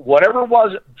then whatever it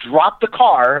was dropped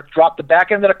the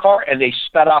back end of the car, and they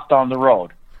sped off down the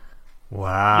road.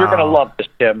 Wow. You're going to love this,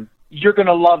 Tim. You're going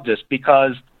to love this,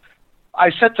 because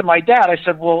I said to my dad, I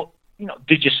said, well,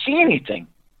 did you see anything?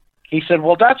 He said,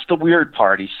 well, that's the weird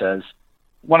part, he says.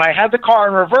 When I had the car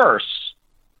in reverse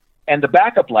and the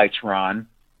backup lights were on,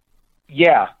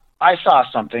 yeah, I saw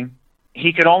something.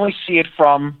 He could only see it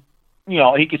from,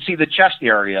 he could see the chest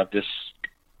area of this,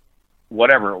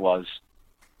 whatever it was.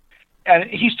 And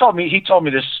he told me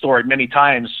this story many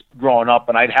times growing up,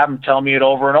 and I'd have him tell me it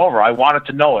over and over. I wanted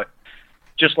to know it.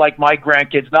 Just like my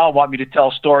grandkids now want me to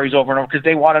tell stories over and over, because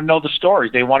they want to know the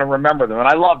stories. They want to remember them. And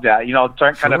I love that,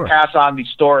 to kind of pass on these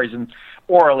stories and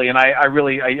orally. And I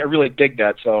really dig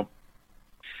that. So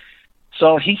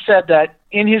he said that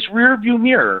in his rear view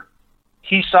mirror,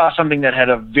 he saw something that had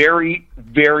a very,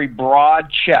 very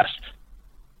broad chest,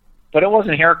 but it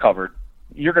wasn't hair covered.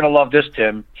 You're going to love this,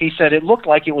 Tim. He said it looked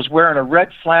like it was wearing a red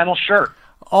flannel shirt.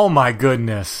 Oh, my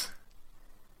goodness.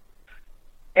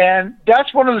 And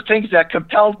that's one of the things that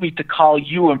compelled me to call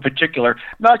you in particular,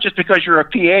 not just because you're a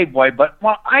PA boy, but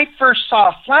when I first saw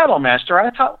a flannel master,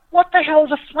 I thought, what the hell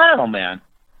is a flannel man?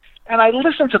 And I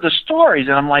listened to the stories,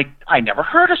 and I'm like, I never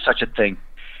heard of such a thing.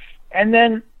 And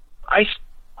then I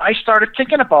started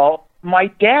thinking about my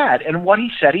dad and what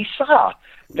he said he saw.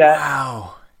 That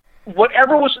wow.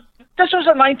 Whatever was, this was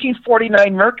a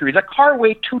 1949 Mercury. The car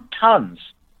weighed 2 tons.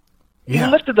 Yeah.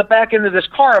 He lifted the back end of this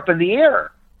car up in the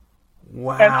air.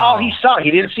 Wow. And all he saw,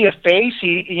 he didn't see a face.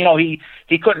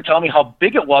 He couldn't tell me how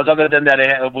big it was, other than that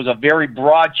it was a very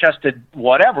broad-chested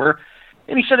whatever.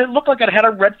 And he said it looked like it had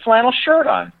a red flannel shirt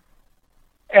on.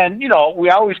 And I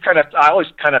always kind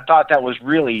of thought that was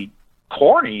really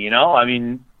corny. I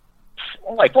mean,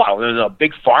 like, wow, there's a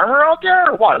big farmer out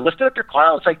there, or what? Lifted up your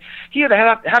car? It's like he would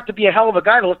have to be a hell of a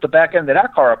guy to lift the back end of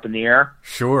that car up in the air.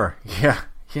 Sure. Yeah.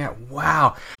 Yeah,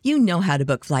 wow. You know how to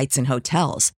book flights and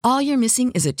hotels. All you're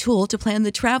missing is a tool to plan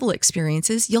the travel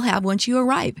experiences you'll have once you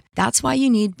arrive. That's why you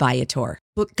need Viator.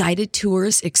 Book guided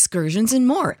tours, excursions, and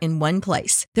more in one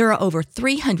place. There are over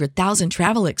 300,000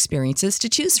 travel experiences to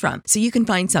choose from, so you can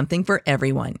find something for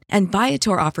everyone. And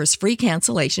Viator offers free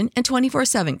cancellation and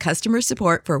 24/7 customer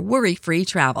support for worry-free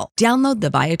travel. Download the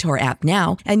Viator app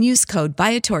now and use code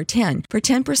Viator10 for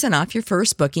 10% off your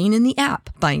first booking in the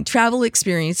app. Find travel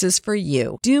experiences for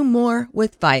you. Do more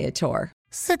with Viator.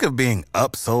 Sick of being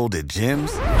upsold at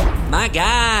gyms? My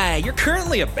guy, you're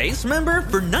currently a base member?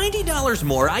 For $90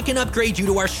 more, I can upgrade you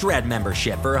to our Shred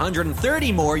membership. For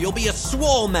 $130 more, you'll be a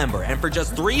Swole member. And for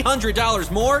just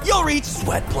 $300 more, you'll reach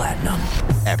Sweat Platinum.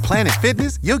 At Planet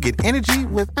Fitness, you'll get energy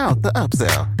without the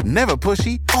upsell. Never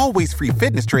pushy, always free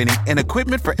fitness training and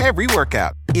equipment for every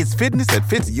workout. It's fitness that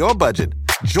fits your budget.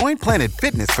 Join Planet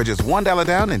Fitness for just $1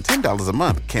 down and $10 a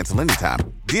month. Cancel anytime.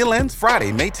 Deal ends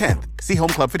Friday, May 10th. See Home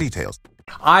Club for details.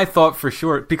 I thought for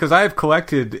sure, because I have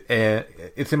collected,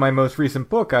 it's in my most recent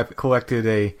book, I've collected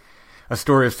a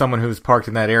story of someone who was parked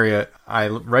in that area. I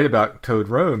write about Toad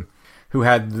Road, who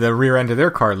had the rear end of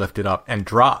their car lifted up and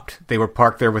dropped. They were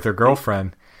parked there with their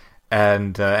girlfriend,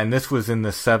 and this was in the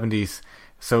 70s,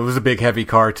 so it was a big, heavy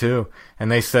car too. And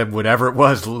they said whatever it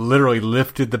was literally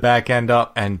lifted the back end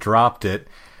up and dropped it.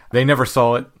 They never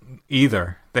saw it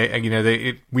either.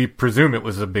 We presume it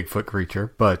was a Bigfoot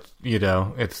creature, but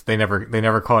they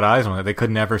never caught eyes on it. They could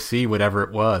never see whatever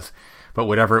it was, but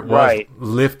whatever it was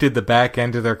lifted the back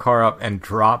end of their car up and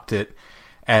dropped it.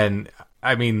 And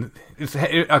I mean,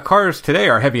 cars today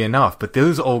are heavy enough, but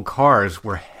those old cars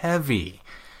were heavy.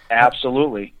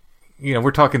 Absolutely.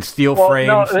 We're talking steel frames.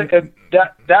 No,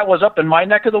 that was up in my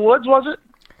neck of the woods, was it?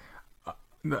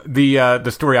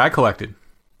 The story I collected.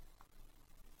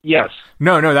 Yes.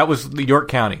 No, that was York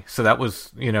County. So that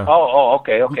was,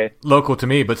 okay. Local to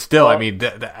me, but still, I mean,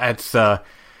 that's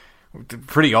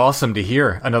pretty awesome to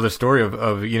hear another story of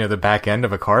the back end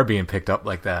of a car being picked up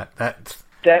like that.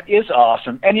 That is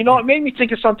awesome. And it made me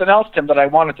think of something else, Tim, that I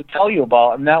wanted to tell you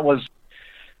about, and that was,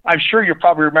 I'm sure you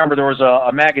probably remember, there was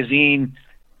a magazine.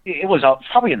 It was out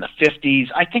probably in the 50s.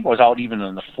 I think it was out even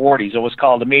in the 40s. It was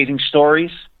called Amazing Stories.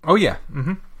 Oh, yeah.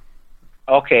 Mm-hmm.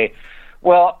 Okay.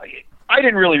 Well, I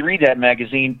didn't really read that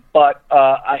magazine, but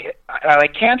I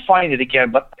can't find it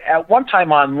again. But at one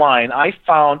time online, I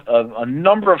found a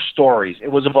number of stories.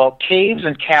 It was about caves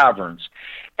and caverns,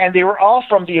 and they were all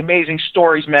from the Amazing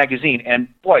Stories magazine. And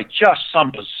boy, just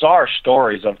some bizarre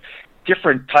stories of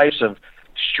different types of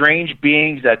strange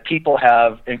beings that people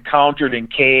have encountered in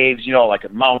caves, like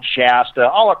at Mount Shasta,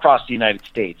 all across the United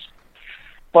States.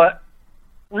 But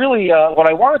really, what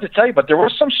I wanted to tell you about, there were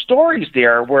some stories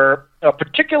there where,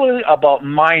 particularly about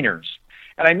miners.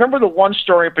 And I remember the one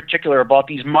story in particular about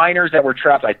these miners that were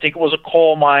trapped. I think it was a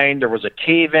coal mine. There was a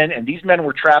cave-in, and these men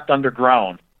were trapped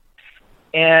underground.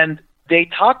 And they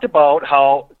talked about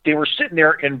how they were sitting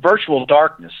there in virtual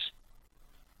darkness,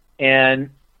 and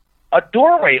a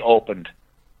doorway opened,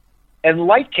 and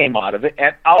light came out of it,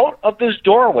 and out of this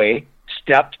doorway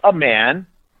stepped a man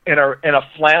in a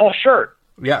flannel shirt.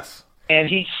 Yes. And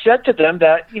he said to them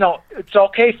that, it's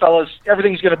okay, fellas,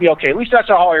 everything's going to be okay. At least that's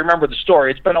how I remember the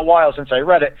story. It's been a while since I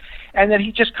read it. And then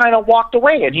he just kind of walked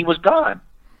away, and he was gone.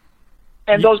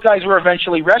 And those guys were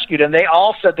eventually rescued, and they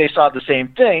all said they saw the same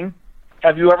thing.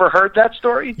 Have you ever heard that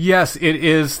story? Yes, it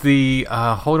is the...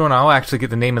 hold on, I'll actually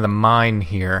get the name of the mine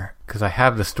here, because I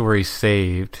have the story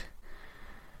saved.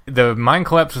 The mine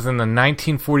collapse was in the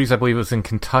 1940s, I believe it was in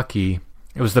Kentucky.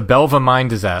 It was the Belva mine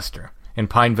disaster in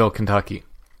Pineville, Kentucky.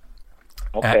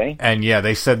 Okay. And yeah,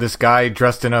 they said this guy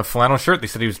dressed in a flannel shirt, they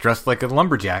said he was dressed like a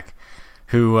lumberjack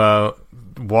who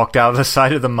walked out of the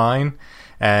side of the mine,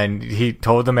 and he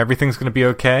told them everything's going to be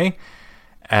okay.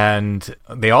 And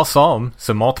they all saw him,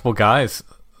 so multiple guys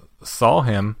saw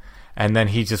him, and then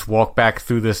he just walked back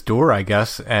through this door, I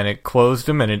guess, and it closed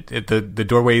him, and the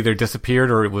doorway either disappeared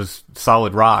or it was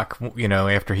solid rock,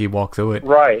 after he walked through it.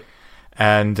 Right.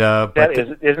 And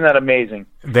isn't that amazing?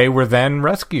 They were then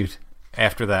rescued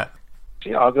after that.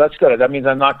 That's good. That means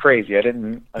I'm not crazy. I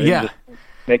didn't just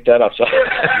make that up. So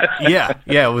yeah,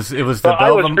 it was the. I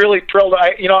was really thrilled.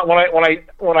 When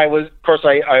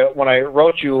I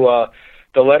wrote you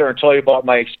the letter and told you about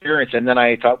my experience, and then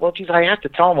I thought, well, geez, I have to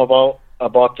tell him about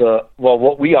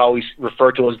what we always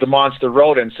refer to as the Monster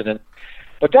Road incident.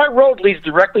 But that road leads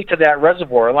directly to that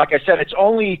reservoir, and like I said, it's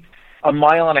only a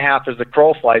mile and a half as the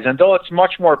crow flies. And though it's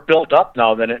much more built up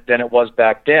now than it was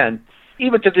back then,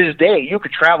 even to this day, you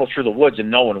could travel through the woods and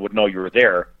no one would know you were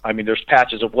there. I mean, there's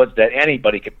patches of woods that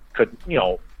anybody could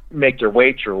make their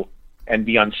way through and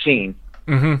be unseen.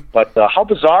 Mm-hmm. But how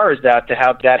bizarre is that to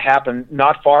have that happen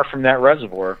not far from that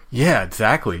reservoir? Yeah,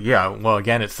 exactly. Yeah. Well,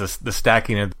 again, it's the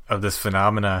stacking of this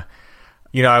phenomena.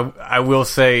 I will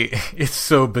say it's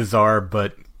so bizarre,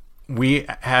 but we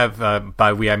have,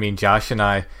 by we, I mean Josh and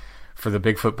I, for the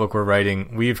Bigfoot book we're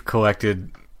writing, we've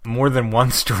collected more than one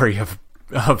story of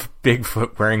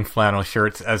Bigfoot wearing flannel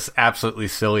shirts, as absolutely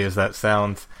silly as that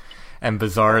sounds and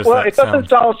bizarre as that sounds. Well, it doesn't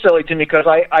sound silly to me, because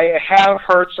I have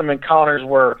heard some encounters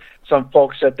where some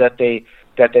folks said that they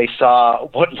saw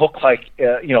what looked like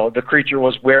the creature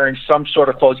was wearing some sort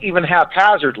of clothes, even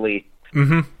haphazardly.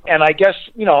 Mm-hmm. And I guess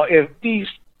if these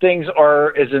things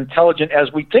are as intelligent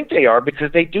as we think they are,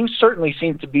 because they do certainly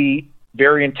seem to be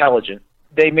very intelligent,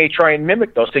 they may try and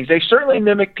mimic those things. They certainly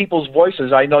mimic people's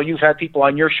voices. I know you've had people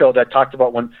on your show that talked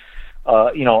about when,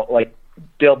 like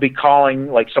they'll be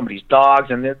calling like somebody's dogs,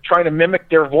 and they're trying to mimic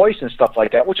their voice and stuff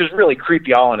like that, which is really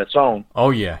creepy all on its own.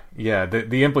 Oh yeah.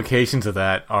 The implications of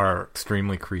that are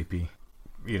extremely creepy.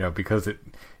 Because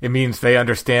it means they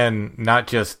understand not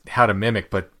just how to mimic,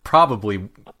 but probably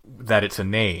that it's a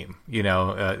name.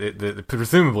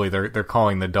 Presumably they're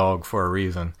calling the dog for a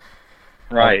reason.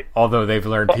 Right. Although they've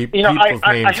learned people's names too.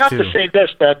 I have to say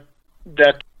this,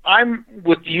 that I'm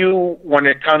with you when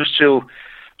it comes to,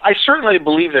 I certainly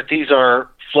believe that these are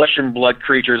flesh and blood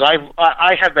creatures.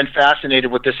 I have been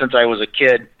fascinated with this since I was a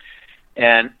kid,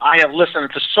 and I have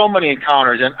listened to so many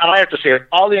encounters, and I have to say,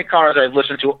 all the encounters I've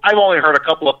listened to, I've only heard a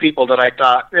couple of people that I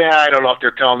thought, I don't know if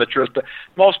they're telling the truth, but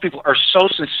most people are so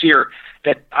sincere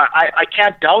that I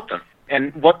can't doubt them.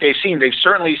 And what they've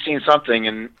certainly seen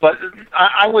something. But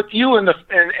I'm with you in the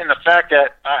fact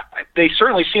that they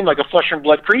certainly seem like a flesh and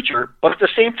blood creature. But at the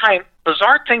same time,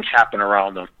 bizarre things happen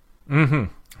around them. Mm-hmm.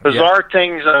 Bizarre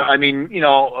things.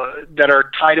 That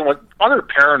are tied in with other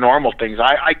paranormal things.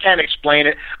 I can't explain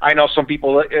it. I know some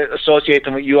people associate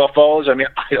them with UFOs. I mean,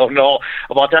 I don't know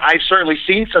about that. I've certainly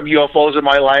seen some UFOs in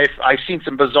my life. I've seen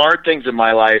some bizarre things in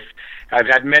my life. I've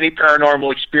had many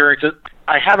paranormal experiences.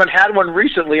 I haven't had one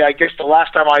recently. I guess the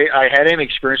last time I had any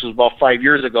experience was about 5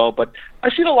 years ago. But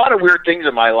I've seen a lot of weird things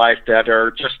in my life that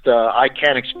are just I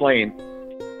can't explain.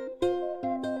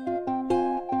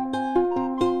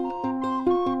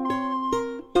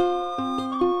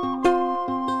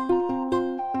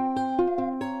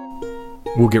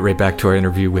 We'll get right back to our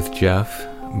interview with Jeff,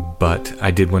 but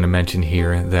I did want to mention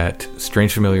here that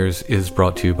Strange Familiars is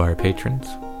brought to you by our patrons.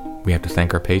 We have to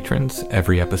thank our patrons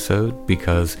every episode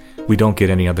because we don't get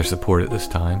any other support at this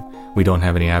time. We don't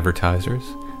have any advertisers.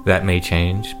 That may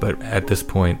change, but at this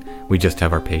point, we just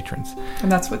have our patrons.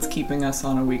 And that's what's keeping us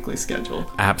on a weekly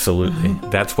schedule. Absolutely.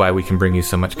 That's why we can bring you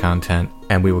so much content,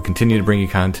 and we will continue to bring you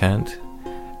content,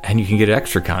 and you can get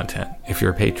extra content if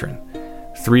you're a patron.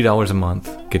 $3 a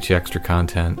month gets you extra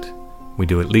content. We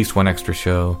do at least one extra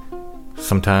show.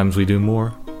 Sometimes we do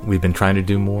more. We've been trying to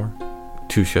do more.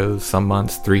 2 shows some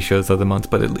months, 3 shows other months,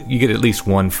 but you get at least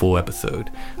one full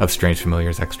episode of Strange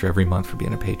Familiars extra every month for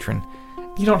being a patron.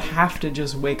 You don't have to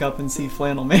just wake up and see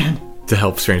Flannel Man. To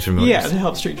help Strange Familiars. Yeah, to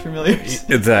help Strange Familiars.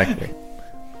 Exactly.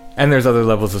 And there's other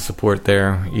levels of support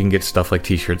there. You can get stuff like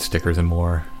t-shirts, stickers, and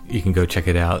more. You can go check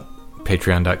it out.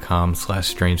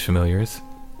 Patreon.com/strangefamiliars.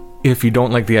 If you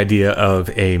don't like the idea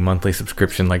of a monthly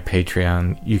subscription like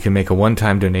Patreon, you can make a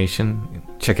one-time donation.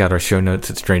 Check out our show notes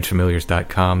at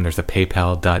strangefamiliars.com. There's a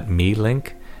paypal.me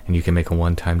link, and you can make a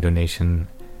one-time donation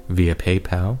via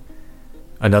PayPal.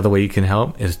 Another way you can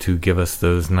help is to give us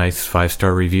those nice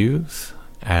 5-star reviews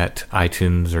at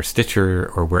iTunes or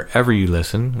Stitcher or wherever you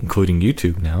listen, including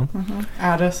YouTube now.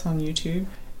 Add us on YouTube.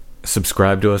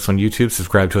 Subscribe to us on YouTube.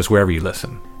 Subscribe to us wherever you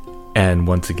listen. And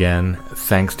once again,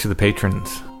 thanks to the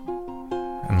patrons.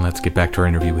 And let's get back to our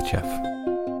interview with Jeff.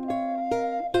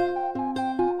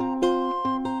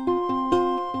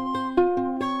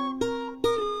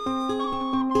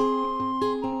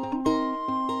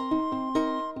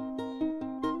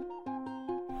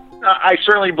 I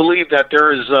certainly believe that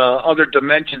there is other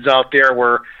dimensions out there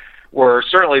where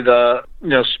certainly the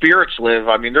spirits live.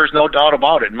 I mean, there's no doubt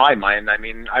about it in my mind. I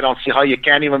mean, I don't see how you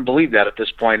can't even believe that at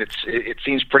this point. It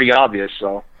seems pretty obvious.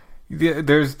 So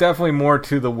there's definitely more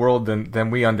to the world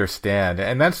than we understand,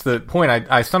 and that's the point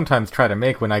I sometimes try to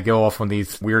make when I go off on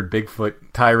these weird Bigfoot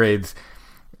tirades,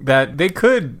 that they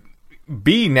could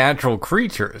be natural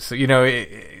creatures,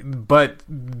 but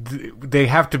they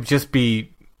have to just be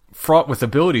fraught with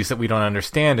abilities that we don't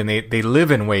understand, and they live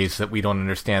in ways that we don't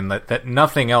understand, that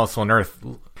nothing else on Earth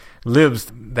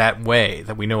lives that way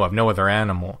that we know of, no other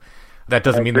animal. That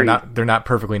doesn't mean they're not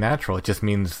perfectly natural. It just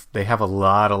means they have a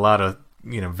lot of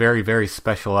very, very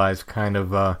specialized kind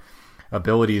of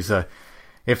abilities.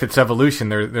 If it's evolution,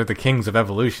 they're the kings of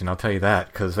evolution, I'll tell you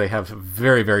that, because they have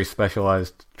very, very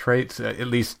specialized traits, at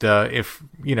least if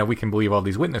we can believe all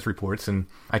these witness reports, and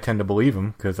I tend to believe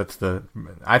them, because I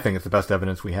think it's the best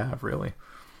evidence we have, really.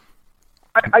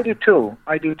 I do too.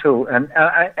 And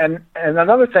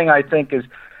another thing I think is,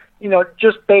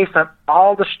 just based on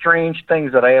all the strange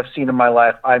things that I have seen in my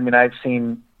life, I mean, I've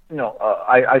seen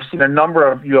I've seen a number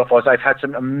of UFOs. I've had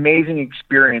some amazing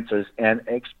experiences and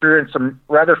experienced some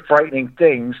rather frightening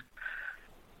things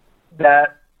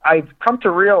that I've come to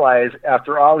realize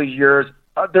after all these years.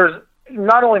 There's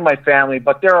not only my family,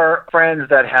 but there are friends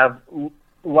that have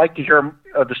liked to hear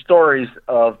the stories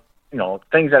of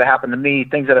things that happened to me,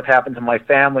 things that have happened to my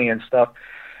family and stuff.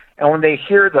 And when they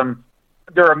hear them,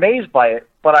 they're amazed by it.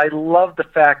 But I love the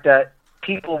fact that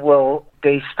people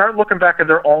they start looking back at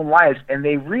their own lives and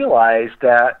they realize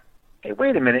that, hey,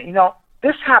 wait a minute,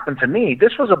 this happened to me.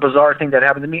 This was a bizarre thing that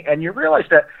happened to me. And you realize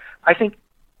that I think,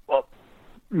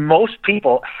 most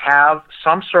people have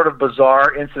some sort of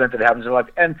bizarre incident that happens in life.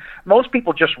 And most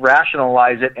people just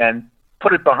rationalize it and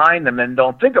put it behind them and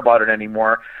don't think about it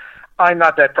anymore. I'm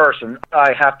not that person.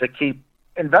 I have to keep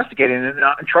investigating it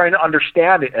and trying to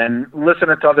understand it and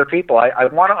listening to other people. I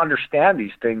want to understand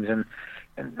these things and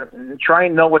try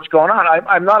and know what's going on.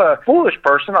 I'm not a foolish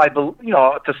person.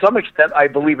 To some extent, I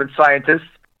believe in scientists.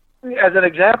 As an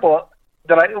example,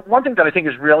 one thing that I think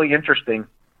is really interesting,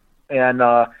 and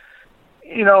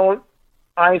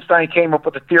Einstein came up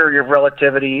with the theory of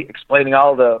relativity, explaining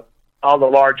all the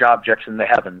large objects in the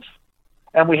heavens,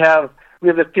 and we have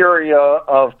the theory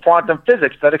of quantum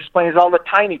physics that explains all the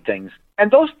tiny things. And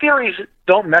those theories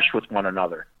don't mesh with one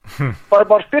another. But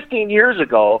about 15 years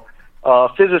ago,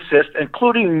 physicists,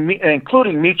 including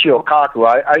Michio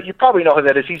Kaku, you probably know who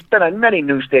that is. He's been on many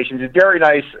news stations. He's a very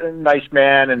nice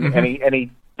man, and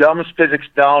he dumbs physics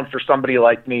down for somebody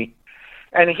like me.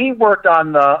 And he worked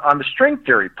on the string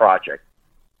theory project.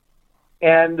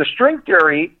 And the string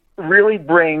theory really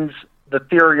brings the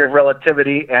theory of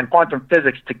relativity and quantum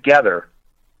physics together,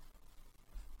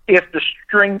 if the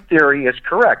string theory is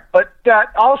correct. But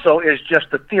that also is just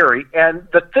a theory, and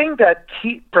the thing that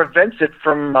prevents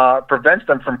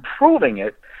them from proving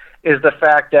it is the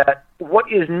fact that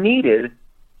what is needed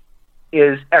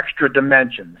is extra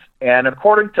dimensions. And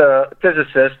according to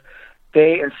physicists,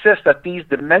 they insist that these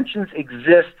dimensions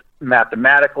exist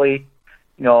mathematically,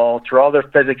 through all their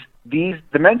physics. These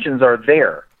dimensions are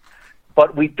there,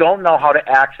 but we don't know how to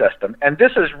access them. And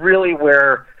this is really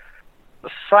where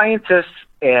scientists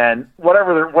and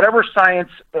whatever science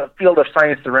field of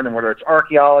science they're in, whether it's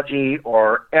archaeology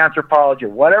or anthropology or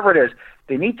whatever it is,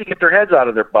 they need to get their heads out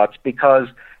of their butts, because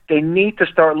they need to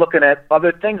start looking at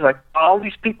other things, like all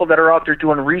these people that are out there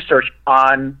doing research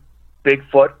on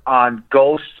Bigfoot, on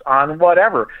ghosts, on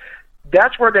whatever.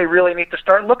 That's where they really need to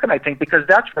start looking, I think, because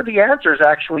that's where the answers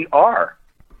actually are.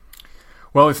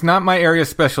 Well, it's not my area of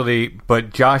specialty,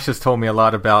 but Josh has told me a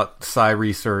lot about psi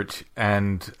research,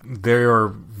 and there are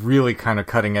really kind of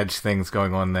cutting-edge things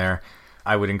going on there.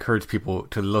 I would encourage people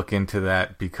to look into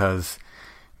that because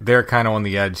they're kind of on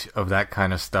the edge of that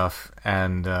kind of stuff.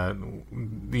 And,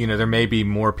 there may be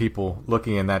more people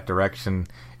looking in that direction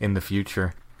in the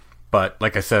future. But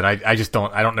like I said, I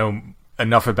don't know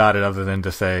enough about it other than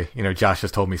to say, Josh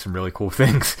has told me some really cool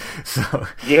things. So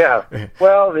yeah,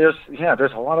 well, there's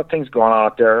a lot of things going on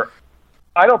out there.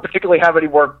 I don't particularly have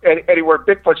anywhere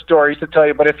Bigfoot stories to tell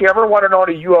you, but if you ever want to know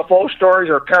any UFO stories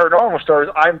or paranormal stories,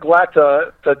 I'm glad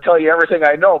to tell you everything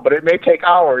I know, but it may take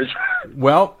hours.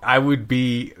 Well, I would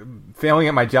be failing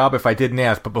at my job if I didn't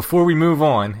ask, but before we move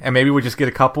on, and maybe we'll just get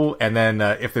a couple, and then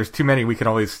if there's too many, we can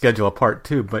always schedule a part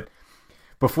 2, but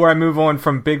before I move on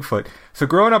from Bigfoot, so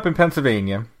growing up in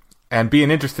Pennsylvania and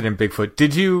being interested in Bigfoot,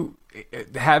 did you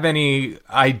have any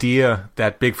idea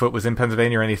that Bigfoot was in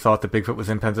Pennsylvania or any thought that Bigfoot was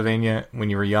in Pennsylvania when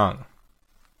you were young?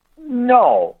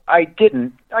 No, I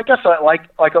didn't. I guess like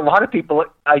a lot of people,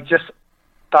 I just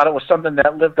thought it was something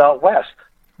that lived out west.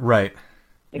 Right.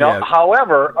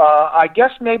 However, I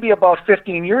guess maybe about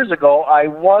 15 years ago, I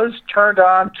was turned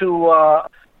on to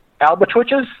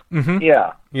albatwitches. Mm-hmm.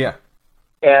 Yeah. Yeah.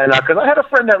 And because I had a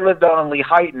friend that lived out in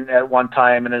Lehighton at one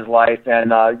time in his life,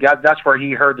 and that's where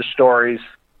he heard the stories,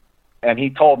 and he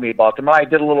told me about them. I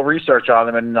did a little research on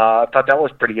them, and I thought that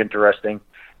was pretty interesting.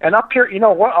 And up here,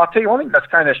 what? I'll tell you one thing that's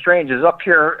kind of strange is up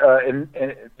here,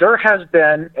 there has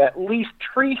been at least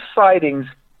 3 sightings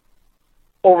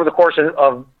over the course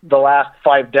of the last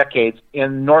 5 decades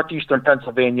in northeastern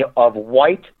Pennsylvania of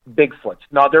white Bigfoots.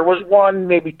 Now, there was one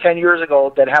maybe 10 years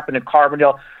ago that happened in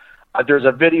Carbondale. There's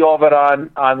a video of it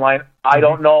online. I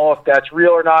don't know if that's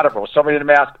real or not. If it was somebody in a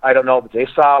mask, I don't know. But they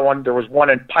saw one. There was one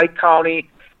in Pike County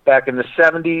back in the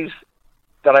 70s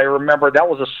that I remember. That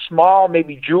was a small,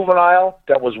 maybe juvenile,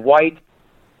 that was white.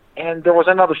 And there was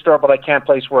another story, but I can't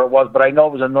place where it was. But I know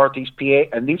it was in Northeast PA.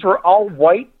 And these were all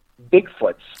white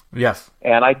Bigfoots. Yes.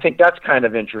 And I think that's kind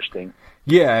of interesting.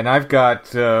 Yeah, and I've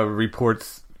got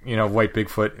reports, of white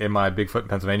Bigfoot in my Bigfoot in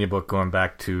Pennsylvania book going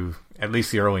back to at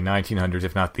least the early 1900s,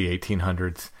 if not the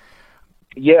 1800s.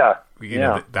 Yeah,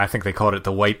 I think they called it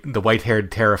the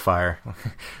white-haired terrifier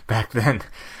back then.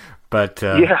 But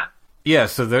yeah.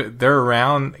 So they're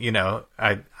around.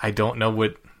 I don't know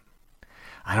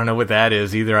what that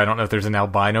is either. I don't know if there's an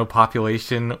albino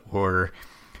population, or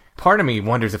part of me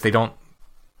wonders if they don't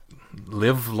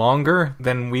live longer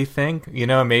than we think.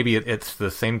 Maybe it's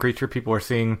the same creature people are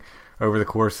seeing over the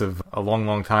course of a long,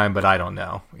 long time, but I don't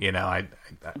know.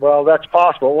 Well, that's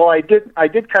possible. Well, I did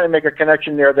kind of make a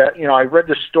connection there that, I read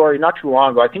this story not too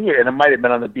long ago. I think it might have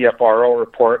been on the BFRO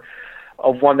report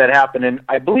of one that happened in,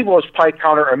 I believe it was Pike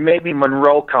County or maybe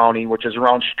Monroe County, which is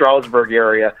around Stroudsburg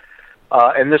area.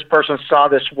 And this person saw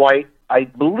this white, I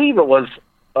believe it was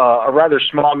a rather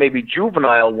small, maybe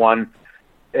juvenile one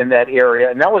in that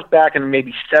area. And that was back in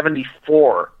maybe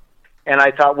 74. And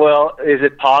I thought, well, is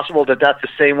it possible that that's the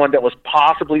same one that was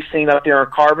possibly seen out there in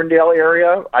Carbondale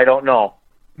area? I don't know.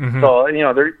 Mm-hmm. So,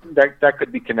 that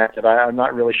could be connected. I'm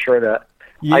not really sure that.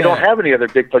 Yeah. I don't have any other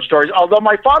Bigfoot stories, although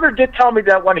my father did tell me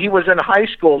that when he was in high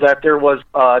school that there was,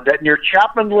 that near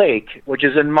Chapman Lake, which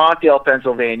is in Montvale,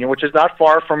 Pennsylvania, which is not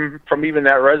far from even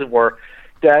that reservoir,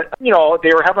 that, they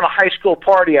were having a high school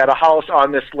party at a house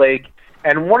on this lake,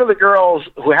 and one of the girls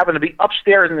who happened to be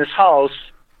upstairs in this house,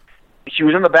 she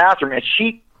was in the bathroom, and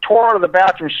she tore out of the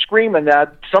bathroom screaming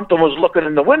that something was looking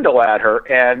in the window at her,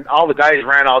 and all the guys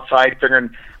ran outside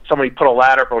figuring somebody put a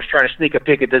ladder up or was trying to sneak a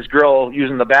peek at this girl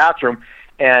using the bathroom,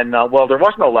 and, well, there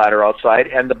was no ladder outside,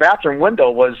 and the bathroom window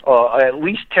was at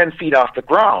least 10 feet off the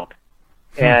ground,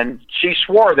 and she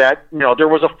swore that, there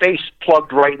was a face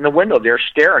plugged right in the window there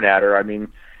staring at her. I mean,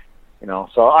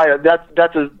 so that's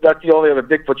the only other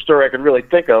Bigfoot story I can really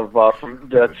think of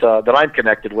that I'm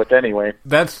connected with anyway.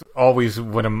 That's always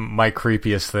one of my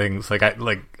creepiest things.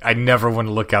 I never want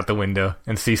to look out the window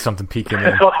and see something peeking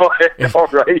in.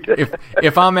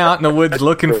 If I'm out in the woods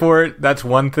looking for it, that's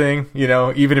one thing.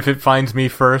 Even if it finds me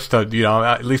first, at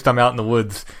least I'm out in the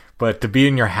woods. But to be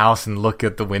in your house and look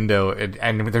at the window,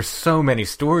 and there's so many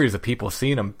stories of people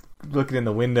seeing them looking in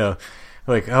the window.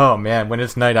 Like, oh man, when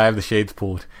it's night, I have the shades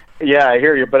pulled. Yeah, I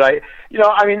hear you, but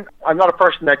I'm not a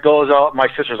person that goes out. My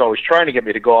sister's always trying to get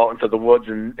me to go out into the woods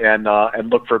and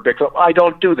look for Bigfoot. I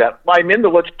don't do that. I'm in the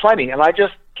woods plenty, and I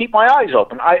just keep my eyes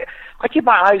open. I keep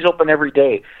my eyes open every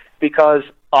day because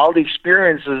all the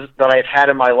experiences that I've had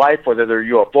in my life, whether they're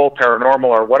UFO, paranormal,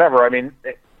 or whatever, I mean,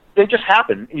 they just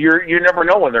happen. You never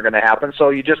know when they're going to happen, so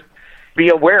you just be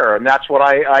aware, and that's what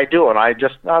I do, and I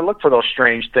look for those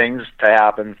strange things to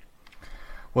happen.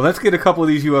 Well, let's get a couple of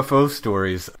these UFO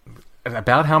stories.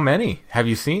 About how many have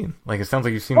you seen? It sounds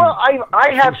like you've seen... Well,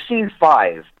 I have seen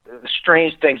 5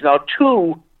 strange things. Now,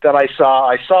 2 that I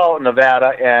saw in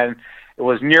Nevada, and it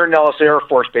was near Nellis Air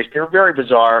Force Base. They were very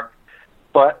bizarre.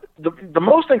 But the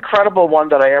most incredible one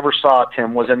that I ever saw,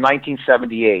 Tim, was in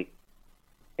 1978.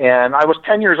 And I was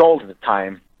 10 years old at the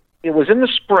time. It was in the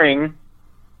spring.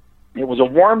 It was a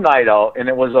warm night out, and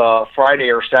it was a Friday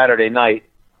or Saturday night.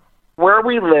 Where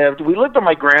we lived on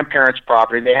my grandparents'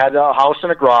 property. They had a house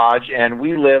and a garage, and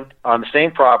we lived on the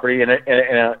same property in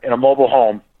a mobile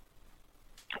home.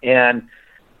 And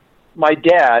my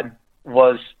dad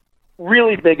was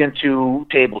really big into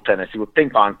table tennis. He was a ping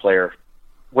pong player,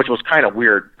 which was kind of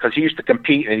weird because he used to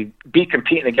compete, and he'd be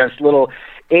competing against little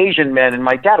Asian men. And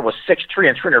my dad was 6'3"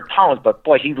 and 300 pounds, but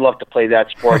boy, he loved to play that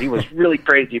sport. He was really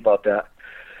crazy about that.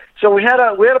 So we had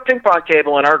a ping pong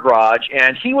table in our garage,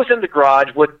 and he was in the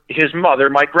garage with his mother,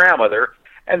 my grandmother,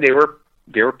 and they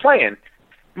were playing.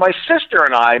 My sister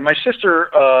and I, my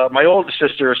oldest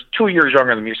sister is 2 years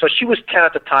younger than me, so she was 10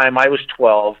 at the time, I was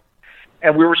 12,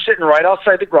 and we were sitting right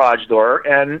outside the garage door,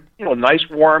 and nice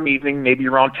warm evening, maybe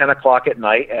around 10 o'clock at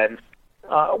night, and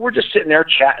we're just sitting there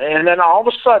chatting, and then all of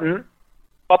a sudden,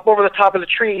 up over the top of the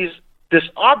trees, this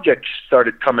object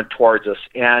started coming towards us,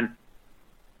 and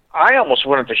I almost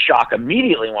went into shock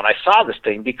immediately when I saw this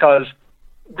thing, because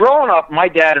growing up, my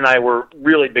dad and I were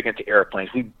really big into airplanes.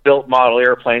 We built model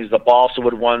airplanes, the balsa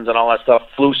wood ones and all that stuff,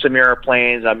 flew some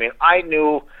airplanes. I mean, I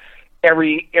knew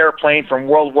every airplane from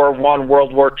World War I,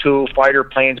 World War II, fighter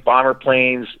planes, bomber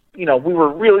planes. We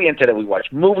were really into it. We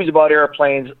watched movies about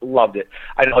airplanes, loved it.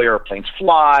 I know airplanes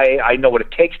fly. I know what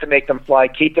it takes to make them fly,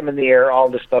 keep them in the air, all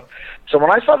this stuff. So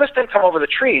when I saw this thing come over the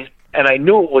trees, and I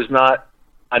knew it was not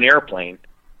an airplane,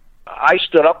 I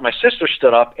stood up, my sister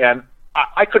stood up, and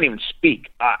I couldn't even speak.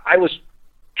 I was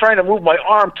trying to move my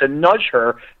arm to nudge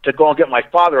her to go and get my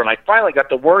father, and I finally got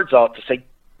the words out to say,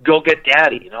 "Go get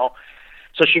Daddy,"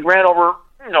 So she ran over,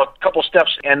 a couple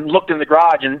steps and looked in the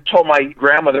garage and told my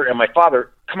grandmother and my father,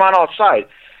 "Come on outside."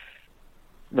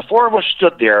 The four of us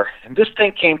stood there, and this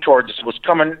thing came towards us. It was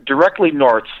coming directly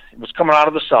north. It was coming out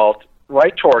of the south,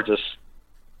 right towards us.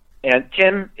 And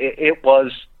Tim, it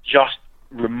was just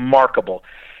remarkable.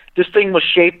 This thing was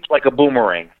shaped like a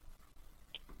boomerang.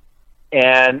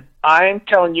 And I'm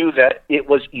telling you that it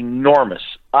was enormous.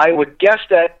 I would guess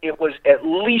that it was at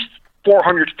least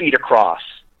 400 feet across.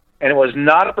 And it was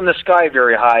not up in the sky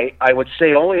very high. I would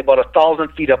say only about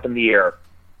 1,000 feet up in the air.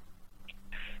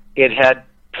 It had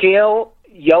pale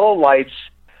yellow lights.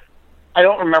 I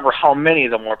don't remember how many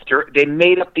of them were, but they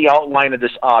made up the outline of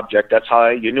this object. That's how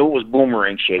you knew it was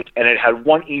boomerang shaped. And it had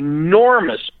one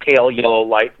enormous pale yellow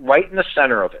light right in the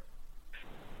center of it.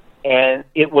 And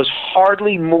it was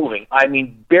hardly moving. I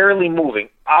mean, barely moving.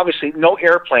 Obviously, no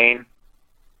airplane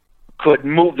could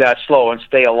move that slow and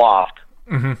stay aloft.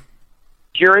 Mm-hmm.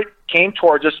 Here it came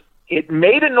towards us. It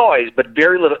made a noise, but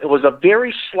very little. It was a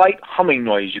very slight humming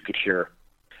noise you could hear.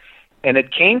 And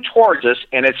it came towards us,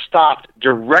 and it stopped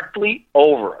directly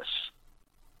over us.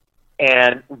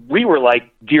 And we were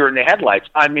like deer in the headlights.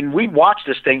 I mean, we watched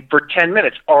this thing for 10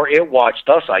 minutes, or it watched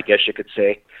us, I guess you could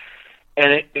say.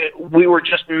 And we were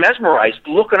just mesmerized,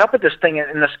 looking up at this thing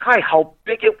in the sky, how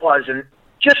big it was, and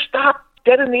just stopped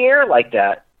dead in the air like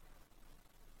that.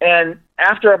 And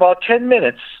after about 10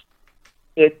 minutes,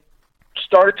 it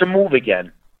started to move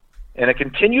again. And it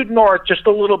continued north just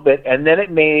a little bit, and then it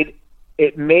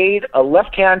made a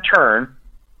left-hand turn,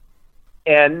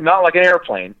 and not like an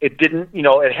airplane. It didn't,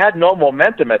 it had no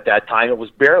momentum at that time. It was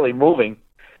barely moving.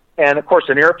 And, of course,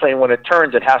 an airplane, when it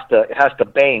turns, it has to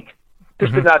bank. This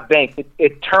did not bank.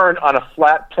 It turned on a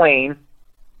flat plane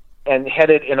and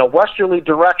headed in a westerly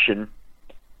direction.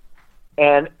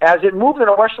 And as it moved in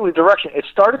a westerly direction, it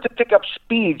started to pick up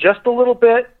speed just a little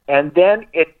bit, and then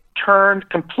it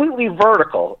turned completely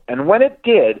vertical. And when it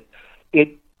did, it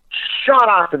shot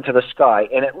off into the sky,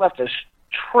 and it left this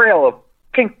trail of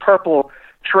pink-purple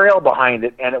trail behind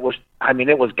it, and it was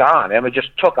gone. And it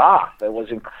just took off. It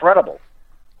was incredible.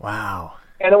 Wow.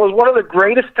 And it was one of the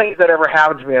greatest things that ever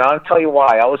happened to me, and I'll tell you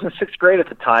why. I was in 6th grade at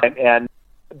the time, and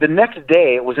the next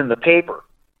day it was in the paper,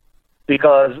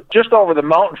 because just over the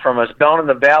mountain from us, down in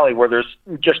the valley, where there's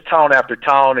just town after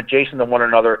town adjacent to one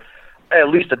another, at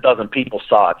least a dozen people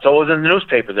saw it. So it was in the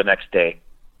newspaper the next day.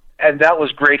 And that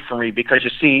was great for me, because, you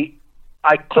see,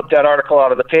 I clipped that article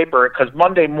out of the paper, because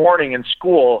Monday morning in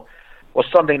school was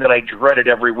something that I dreaded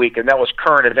every week, and that was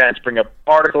current events. Bring an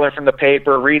article in from the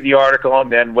paper, read the article,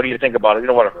 and then what do you think about it?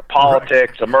 Whatever,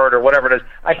 politics, a murder, whatever it is.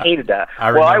 I hated that.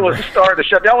 I was the star of the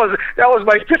show. That was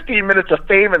my 15 minutes of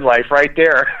fame in life right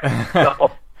there.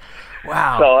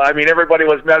 Wow. So, I mean, everybody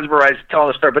was mesmerized telling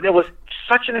the story, but it was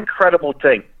such an incredible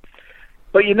thing.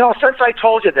 But, since I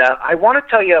told you that, I want to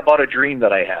tell you about a dream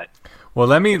that I had. Well,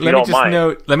 let me don't just mind.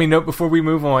 note before we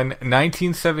move on.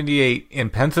 1978 in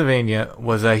Pennsylvania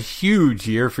was a huge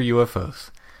year for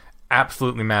UFOs.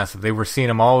 Absolutely massive. They were seeing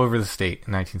them all over the state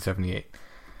in 1978.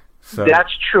 So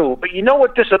That's true. But you know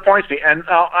what disappoints me? And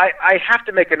I have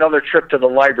to make another trip to the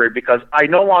library because I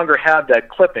no longer have that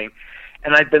clipping.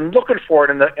 And I've been looking for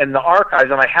it in the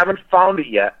archives, and I haven't found it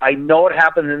yet. I know it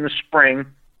happened in the spring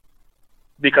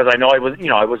because I know I was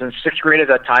in 6th grade at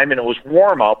that time, and it was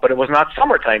warm out, but it was not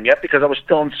summertime yet because I was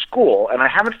still in school, and I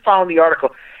haven't found the article.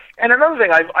 And another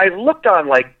thing, I've looked on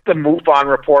like the MUFON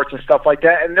reports and stuff like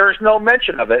that, and there's no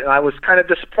mention of it, and I was kind of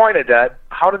disappointed that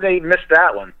how did they miss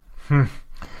that one?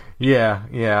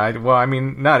 Yeah. Well, I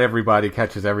mean, not everybody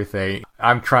catches everything.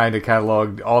 I'm trying to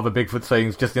catalog all the Bigfoot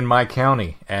sightings just in my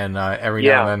county, and every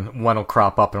now and then one will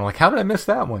crop up, and I'm like, how did I miss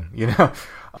that one? You know?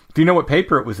 Do you know what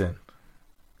paper it was in?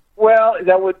 Well,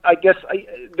 there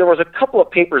was a couple of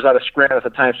papers out of Scranton at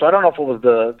the time, so I don't know if it was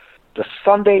the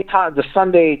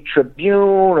Sunday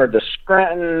Tribune or the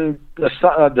Scranton,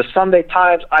 the Sunday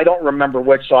Times. I don't remember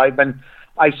which. So I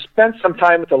spent some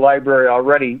time at the library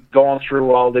already going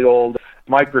through all the old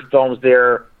microfilms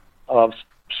there of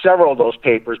several of those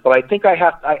papers, but I think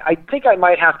I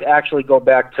might have to actually go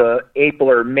back to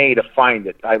April or May to find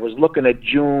it. I was looking at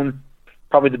June,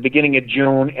 probably the beginning of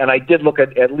June, and I did look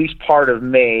at least part of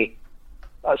May.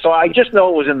 So I just know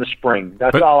it was in the spring.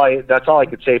 That's all I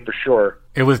could say for sure.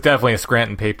 It was definitely a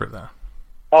Scranton paper, though.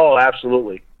 Oh,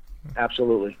 absolutely,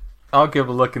 absolutely. I'll give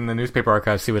a look in the newspaper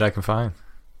archives, see what I can find.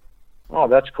 Oh,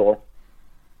 that's cool.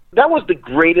 That was the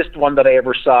greatest one that I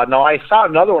ever saw. Now, I saw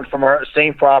another one from our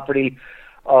same property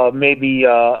maybe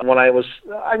when I was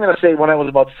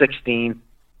about 16.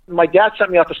 My dad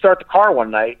sent me out to start the car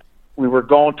one night. We were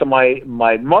going to my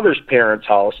mother's parents'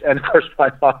 house, and of course my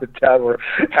mom and dad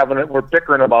were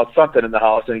bickering about something in the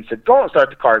house, and he said, go and start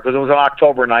the car, because it was an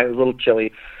October night, it was a little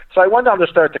chilly. So I went down to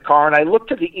start the car, and I looked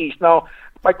to the east. Now,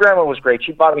 my grandma was great.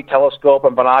 She bought me telescope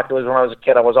and binoculars when I was a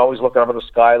kid. I was always looking up at the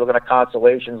sky, looking at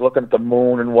constellations, looking at the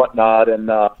moon and whatnot. And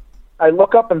I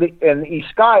look up in the east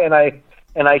sky, and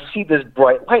I see this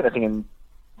bright light. I'm thinking,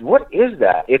 what is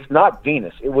that? It's not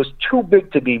Venus. It was too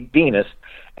big to be Venus,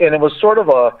 and it was sort of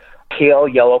a pale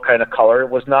yellow kind of color. It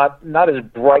was not as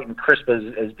bright and crisp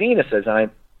as Venus is. And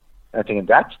I'm thinking,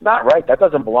 that's not right. That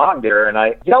doesn't belong there. And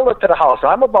I yelled up to the house.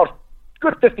 I'm about a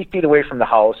good 50 feet away from the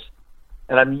house.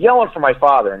 And I'm yelling for my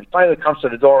father, and he finally comes to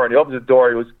the door, and he opens the door.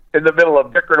 He was in the middle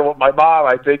of bickering with my mom,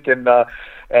 I think, and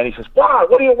he says, "Wow,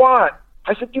 what do you want?"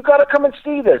 I said, "You got to come and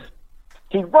see this."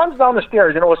 He runs down the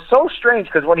stairs, and it was so strange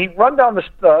because when he run down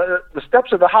the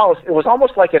steps of the house, it was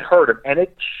almost like it hurt him, and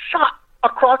it shot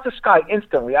across the sky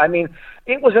instantly. I mean,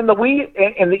 it was in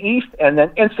the east, and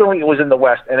then instantly it was in the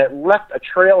west, and it left a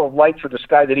trail of light through the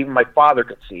sky that even my father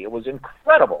could see. It was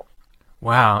incredible.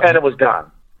 Wow. And it was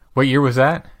gone. What year was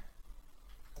that?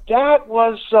 That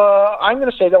was, I'm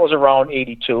going to say that was around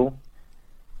 82. You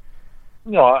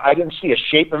know, I didn't see a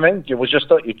shape of it. It was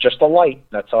just a light.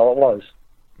 That's all it was.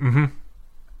 Mm-hmm.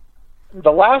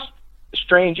 The last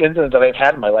strange incident that I've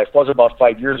had in my life was about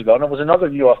 5 years ago, and it was another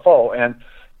UFO. And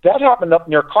that happened up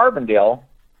near Carbondale,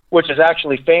 which is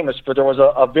actually famous for, there was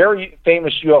a very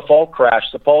famous UFO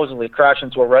crash, supposedly crashed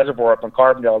into a reservoir up in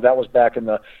Carbondale. That was back in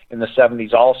the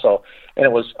 70s also. And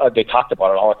it was, they talked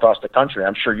about it all across the country.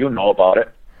 I'm sure you know about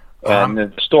it. And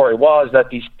the story was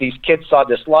that these kids saw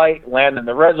this light land in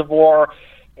the reservoir,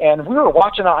 and we were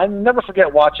watching. I never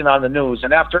forget watching on the news.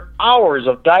 And after hours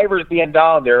of divers being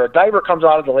down there, a diver comes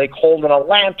out of the lake holding a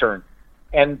lantern,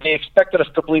 and they expected us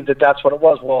to believe that that's what it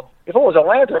was. Well, if it was a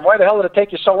lantern, why the hell did it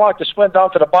take you so long to swim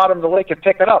down to the bottom of the lake and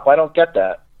pick it up? I don't get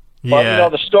that. Yeah. But, you know,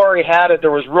 the story had it.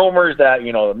 There was rumors that,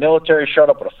 you know, the military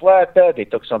showed up with a flatbed. They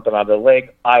took something out of the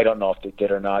lake. I don't know if they did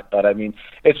or not. But, I mean,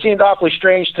 it seemed awfully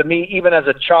strange to me, even as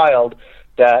a child,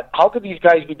 that how could these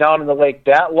guys be down in the lake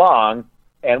that long?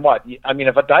 And what? I mean,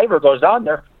 if a diver goes down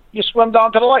there, you swim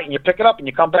down to the light and you pick it up and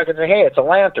you come back and say, hey, it's a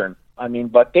lantern. I mean,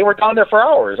 but they were down there for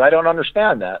hours. I don't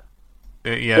understand that.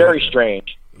 Yeah. Very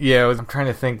strange. Yeah, I'm trying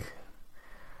to think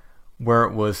where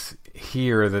it was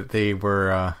here that they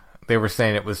were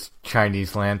saying it was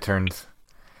Chinese lanterns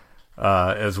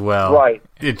as well. Right.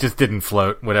 It just didn't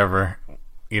float, whatever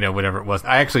it was.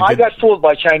 I got fooled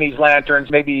by Chinese lanterns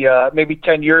maybe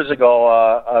 10 years ago.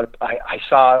 I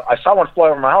saw one fly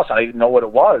over my house. I didn't know what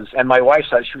it was. And my wife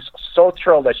said she was so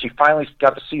thrilled that she finally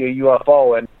got to see a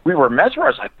UFO. And we were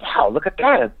mesmerized. Like, wow, look at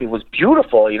that. It was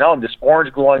beautiful, you know, and this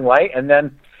orange glowing light. And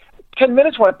then 10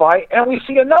 minutes went by, and we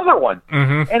see another one.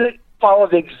 Mm-hmm. And it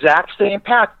followed the exact same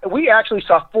path. We actually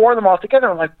saw four of them all together.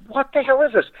 I'm like, what the hell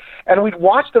is this? And we'd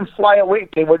watch them fly away.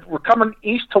 They were coming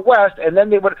east to west, and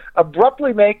then they would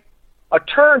abruptly make a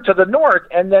turn to the north,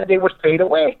 and then they would fade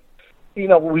away. You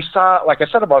know, we saw, like I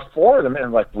said, about 4 of them,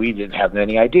 and like we didn't have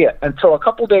any idea until a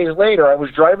couple days later. I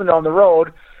was driving down the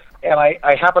road, and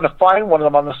I happened to find one of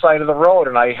them on the side of the road,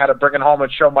 and I had to bring it home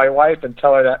and show my wife and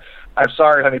tell her that, I'm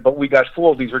sorry, honey, but we got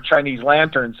fooled. These were Chinese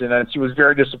lanterns, and she was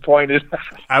very disappointed.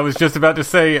 I was just about to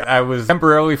say, I was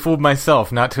temporarily fooled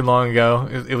myself not too long ago.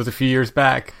 It was a few years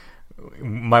back.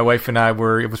 My wife and I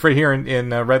it was right here in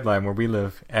Redline where we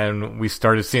live, and we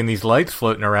started seeing these lights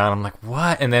floating around. I'm like,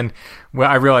 what? And then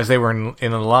I realized they were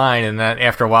in a line, and then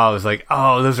after a while, I was like,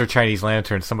 oh, those are Chinese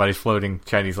lanterns. Somebody's floating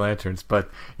Chinese lanterns. But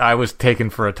I was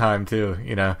taken for a time, too,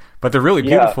 you know. But they're really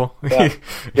beautiful. Yeah.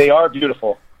 They are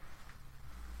beautiful.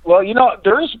 Well, you know,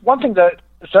 there is one thing that,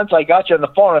 since I got you on the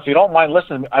phone, if you don't mind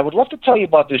listening, I would love to tell you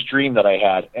about this dream that I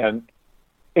had. And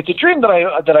it's a dream that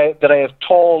I have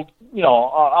told, you know,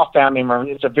 a family member.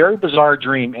 It's a very bizarre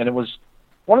dream, and it was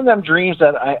one of them dreams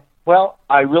that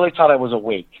I really thought I was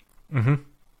awake. Mm-hmm.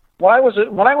 When I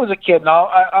was a kid,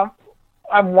 now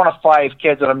I'm one of 5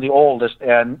 kids, and I'm the oldest.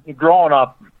 And growing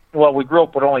up, well, we grew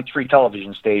up with only 3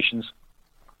 television stations.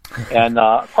 And,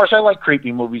 of course, I liked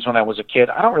creepy movies when I was a kid.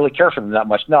 I don't really care for them that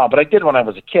much now, but I did when I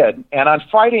was a kid. And on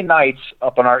Friday nights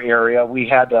up in our area, we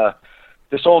had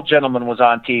this old gentleman was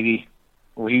on TV.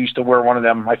 He used to wear one of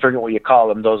them, I forget what you call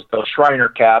them, those Shriner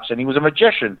caps, and he was a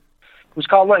magician. His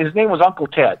name was Uncle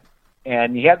Ted.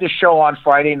 And he had this show on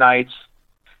Friday nights.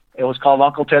 It was called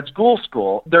Uncle Ted's Ghoul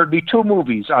School. There'd be 2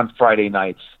 movies on Friday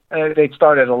nights. They'd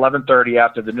start at 11:30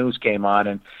 after the news came on,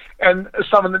 and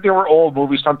some of them, they were old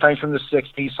movies, sometimes from the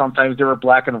 60s, sometimes they were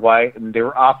black and white, and they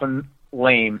were often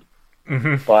lame.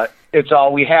 Mm-hmm. But it's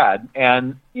all we had.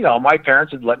 And, you know, my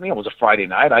parents had let me, it was a Friday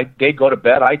night, they'd go to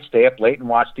bed, I'd stay up late and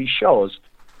watch these shows.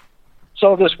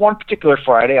 So this one particular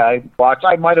Friday, I don't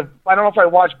know if I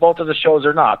watched both of the shows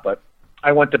or not, but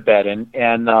I went to bed,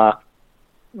 and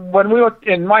when we were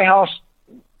in my house,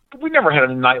 we never had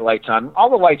any night lights on. All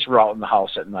the lights were out in the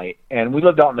house at night, and we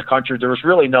lived out in the country. There was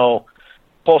really no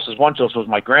closest one to us was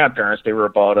my grandparents. They were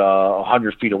about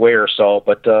 100 feet away or so,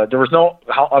 but there was no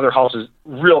other houses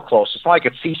real close. It's not like I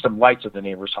could see some lights at the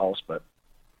neighbor's house. But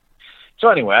so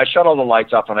anyway, I shut all the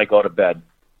lights off and I go to bed.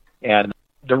 And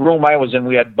the room I was in,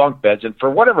 we had bunk beds, and for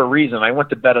whatever reason, I went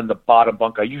to bed in the bottom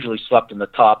bunk. I usually slept in the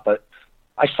top, but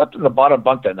I slept in the bottom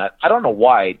bunk that night. I don't know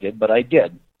why I did, but I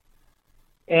did.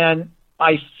 And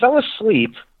I fell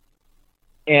asleep,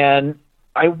 and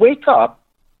I wake up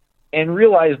and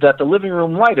realize that the living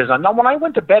room light is on. Now, when I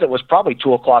went to bed, it was probably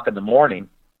 2 o'clock in the morning,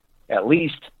 at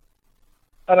least.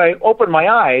 And I opened my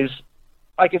eyes.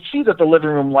 I could see that the living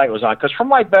room light was on, because from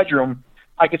my bedroom,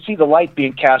 I could see the light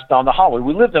being cast down the hallway.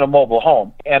 We lived in a mobile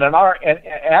home, and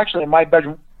actually in my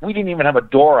bedroom, we didn't even have a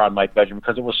door on my bedroom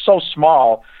because it was so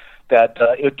small that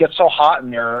it would get so hot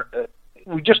in there.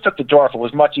 We just took the door off. It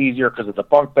was much easier because of the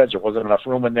bunk beds. There wasn't enough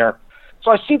room in there. So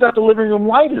I see that the living room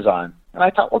light is on. And I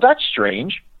thought, well, that's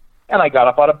strange. And I got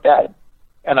up out of bed.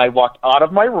 And I walked out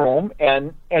of my room,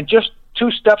 and just 2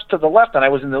 steps to the left, and I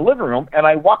was in the living room. And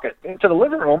I walk into the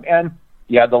living room, and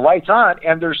the light's on,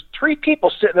 and there's 3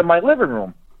 people sitting in my living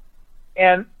room.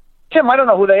 And, Tim, I don't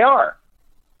know who they are.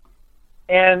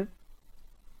 And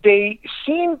they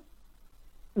seem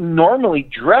normally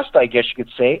dressed, I guess you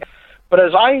could say. But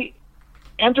as I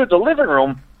entered the living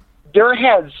room, their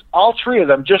heads, all 3 of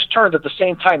them, just turned at the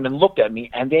same time and looked at me,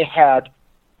 and they had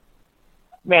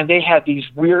these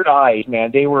weird eyes,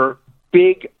 man. They were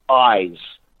big eyes,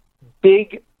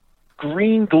 big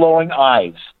green glowing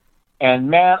eyes. And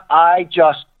man, I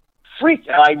just freaked.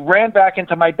 I ran back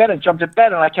into my bed and jumped in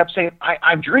bed, and I kept saying,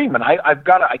 I'm dreaming. I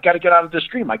got to get out of this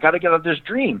dream. I got to get out of this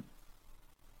dream.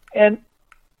 And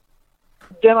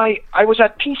then I was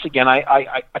at peace again.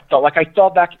 I felt like I fell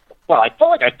back. Well, I felt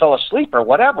like I fell asleep or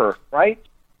whatever, right?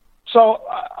 So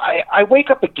I wake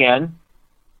up again,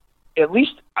 at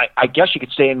least I guess you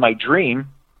could say in my dream.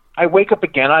 I wake up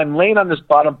again. I'm laying on this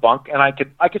bottom bunk, and I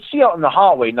could see out in the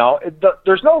hallway. Now,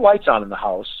 there's no lights on in the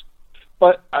house,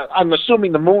 but I'm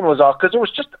assuming the moon was off because there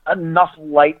was just enough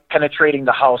light penetrating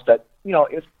the house that, you know,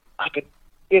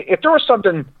 if there was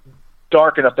something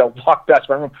dark enough that walked past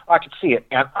my room, I could see it.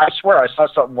 And I swear I saw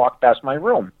something walk past my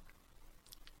room.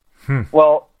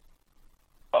 Well,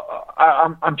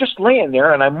 I'm just laying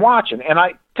there and I'm watching, and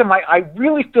I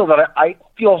really feel that I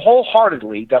feel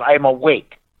wholeheartedly that I'm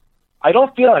awake. I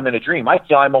don't feel I'm in a dream. I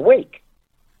feel I'm awake.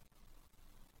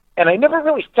 And I never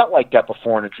really felt like that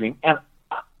before in a dream. And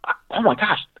oh my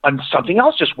gosh, something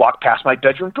else just walked past my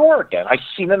bedroom door again. I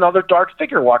seen another dark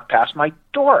figure walk past my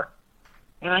door.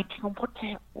 And I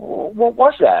think, what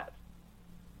was that?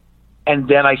 And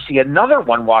then I see another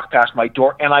one walk past my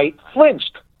door, and I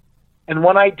flinched. And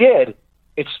when I did,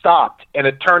 it stopped, and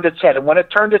it turned its head. And when it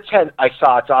turned its head, I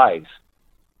saw its eyes.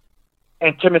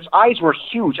 And, Tim, its eyes were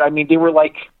huge. I mean, they were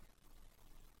like...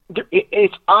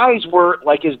 Its eyes were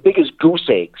like as big as goose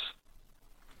eggs.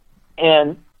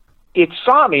 And it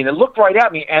saw me, and it looked right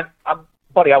at me, and,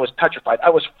 buddy, I was petrified.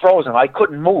 I was frozen. I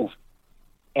couldn't move.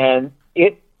 And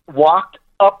it walked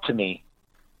up to me,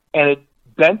 and it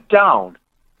bent down,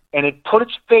 and it put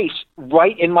its face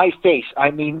right in my face.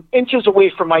 I mean, inches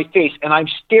away from my face, and I'm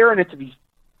staring into these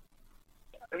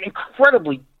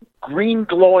incredibly green,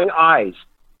 glowing eyes.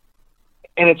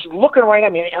 And it's looking right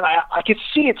at me, and I could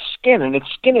see its skin, and its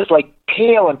skin is like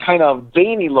pale and kind of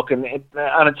veiny looking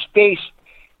on its face,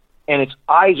 and its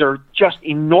eyes are just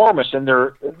enormous, and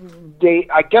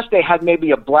I guess they had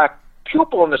maybe a black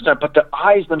pupil in the center, but the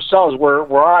eyes themselves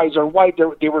were eyes are white.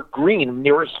 They were green, and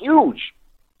they were huge.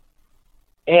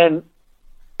 And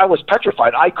I was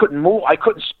petrified. I couldn't move. I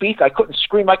couldn't speak. I couldn't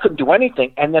scream. I couldn't do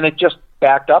anything. And then it just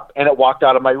backed up, and it walked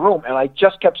out of my room. And I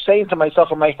just kept saying to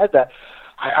myself in my head that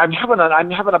I'm having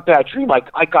a bad dream.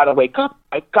 I gotta wake up.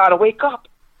 I gotta wake up.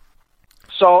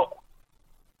 So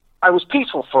I was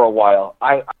peaceful for a while.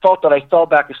 I felt that I fell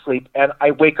back asleep, and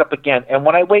I wake up again. And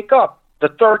when I wake up the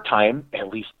third time, at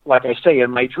least, like I say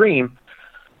in my dream,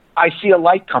 I see a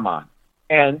light come on.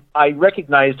 And I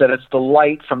recognize that it's the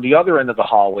light from the other end of the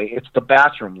hallway. It's the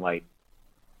bathroom light.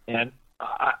 And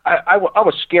I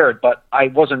was scared, but I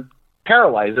wasn't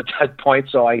paralyzed at that point,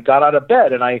 so I got out of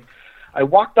bed, and I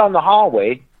walked down the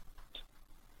hallway,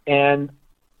 and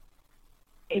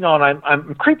and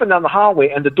I'm creeping down the hallway,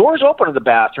 and the door's open to the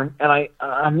bathroom, and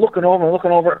I'm looking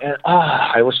over, and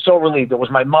I was so relieved. It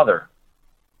was my mother,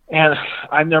 and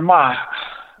I'm there, Ma.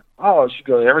 Oh, she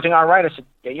goes, everything all right? I said,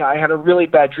 yeah, I had a really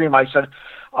bad dream. I said,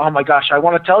 oh my gosh, I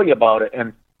want to tell you about it.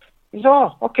 And he said,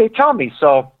 oh, okay, tell me.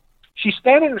 So she's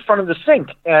standing in front of the sink,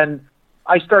 and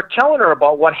I start telling her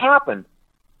about what happened,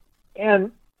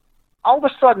 and all of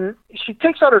a sudden, she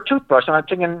takes out her toothbrush, and I'm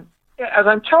thinking, as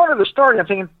I'm telling her the story, I'm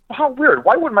thinking, how weird.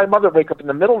 Why would my mother wake up in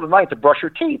the middle of the night to brush her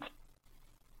teeth?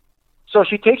 So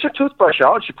she takes her toothbrush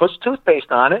out, she puts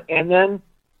toothpaste on it, and then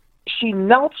she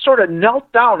sort of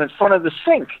knelt down in front of the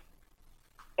sink.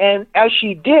 And as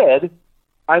she did,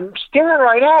 I'm staring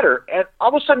right at her, and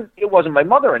all of a sudden, it wasn't my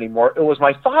mother anymore. It was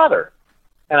my father.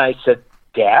 And I said,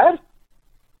 Dad?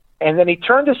 And then he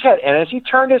turned his head, and as he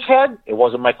turned his head, it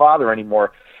wasn't my father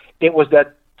anymore. It was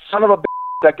that son of a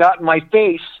that got in my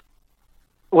face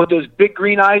with those big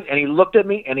green eyes, and he looked at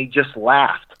me, and he just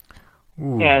laughed.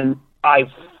 Ooh. And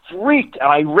I freaked, and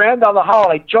I ran down the hall,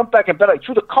 and I jumped back in bed. I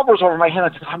threw the covers over my head.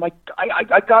 I said,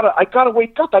 I gotta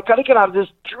wake up. I gotta get out of this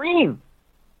dream.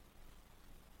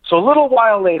 So a little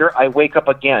while later, I wake up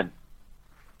again.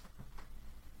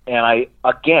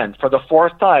 And for the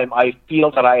fourth time, I feel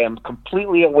that I am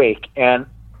completely awake, and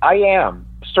I am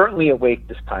certainly awake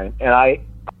this time. And I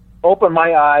open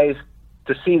my eyes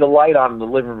to see the light on in the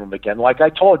living room again. Like I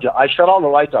told you, I shut all the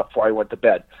lights off before I went to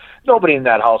bed. Nobody in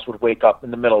that house would wake up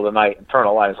in the middle of the night and turn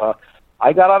the lights off.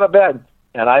 I got out of bed,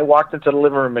 and I walked into the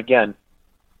living room again,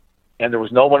 and there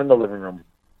was no one in the living room.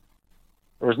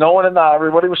 There was no one in the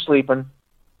everybody was sleeping,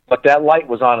 but that light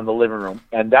was on in the living room.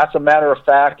 And that's a matter of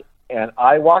fact. And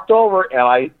I walked over, and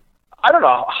I don't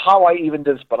know how I even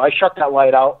did this, but I shut that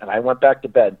light out, and I went back to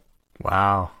bed.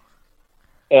 Wow.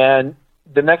 And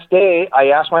the next day,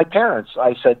 I asked my parents.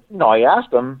 I said, I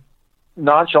asked them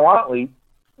nonchalantly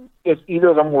if either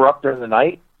of them were up during the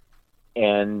night,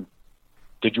 and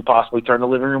did you possibly turn the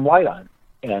living room light on?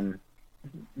 And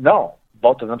no,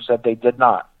 both of them said they did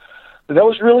not. So that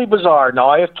was really bizarre. Now,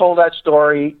 I have told that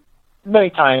story many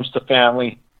times to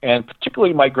family, and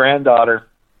particularly my granddaughter.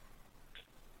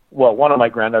 Well, one of my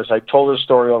granddaughters, I told her the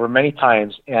story over many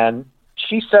times, and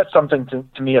she said something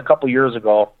to me a couple years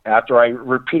ago after I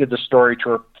repeated the story to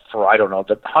her for, I don't know,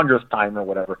 the 100th time or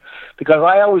whatever, because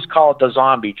I always call it the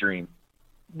zombie dream,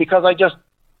 because I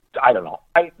don't know.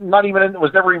 It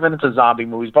was never even into zombie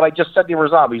movies, but I just said they were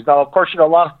zombies. Now, of course,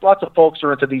 lots of folks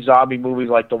are into these zombie movies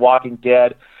like The Walking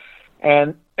Dead,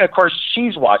 and of course,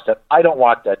 she's watched it. I don't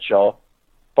watch that show,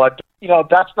 but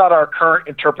that's not our current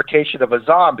interpretation of a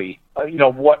zombie.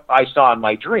 What I saw in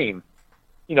my dream.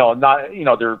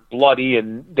 They're bloody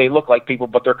and they look like people,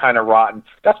 but they're kind of rotten.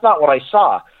 That's not what I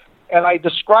saw. And I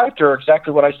described to her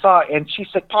exactly what I saw, and she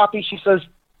said, Poppy, she says,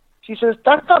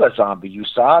 that's not a zombie you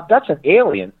saw. That's an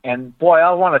alien. And boy,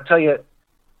 I want to tell you,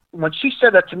 when she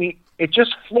said that to me, it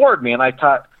just floored me. And I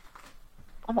thought,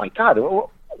 oh my God,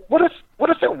 what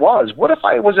if it was? What if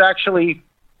I was actually,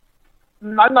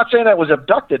 I'm not saying I was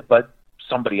abducted, but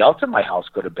somebody else in my house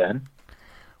could have been.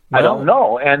 Well, I don't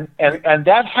know. And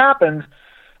that happened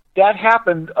that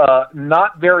happened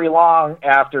not very long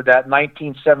after that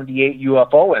 1978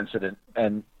 UFO incident.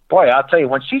 And boy, I'll tell you,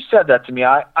 when she said that to me,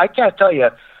 I can't tell you,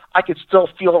 I could still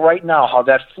feel right now how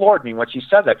that floored me when she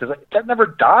said that, because that never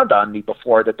dawned on me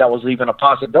before that was even a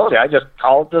possibility. I just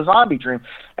called it the zombie dream.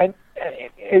 And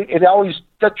it always,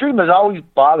 that dream has always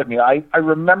bothered me. I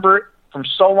remember it from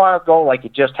so long ago, like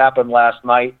it just happened last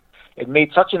night. It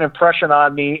made such an impression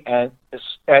on me, and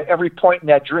at every point in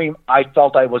that dream, I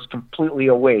felt I was completely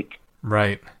awake.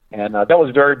 Right. And that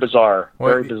was very bizarre.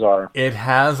 Very bizarre. It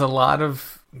has a lot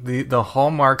of the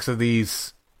hallmarks of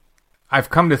these. I've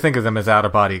come to think of them as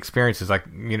out-of-body experiences. Like,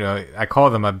 you know, I call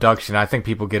them abduction. I think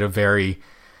people get a very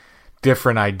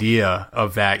different idea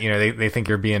of that. You know, they think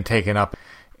you're being taken up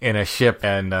in a ship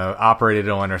and operated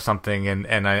on or something.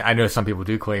 And I know some people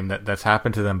do claim that that's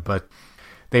happened to them, but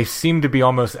they seem to be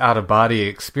almost out-of-body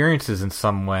experiences in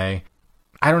some way.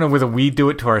 I don't know whether we do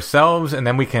it to ourselves and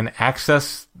then we can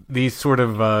access these sort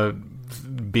of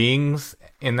beings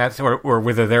in that, or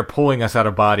whether they're pulling us out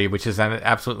of body, which is an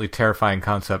absolutely terrifying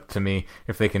concept to me.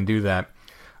 If they can do that,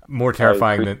 more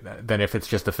terrifying than if it's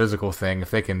just a physical thing. If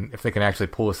they can actually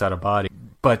pull us out of body.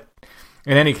 But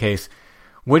in any case,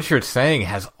 what you're saying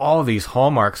has all these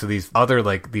hallmarks of these other,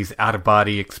 like these out of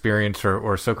body experience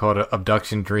or so-called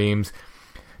abduction dreams.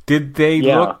 Did they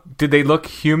look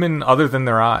human other than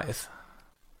their eyes?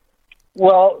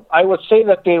 Well, I would say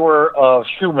that they were of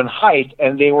human height,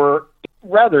 and they were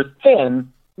rather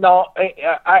thin. Now,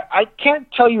 I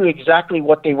can't tell you exactly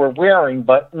what they were wearing,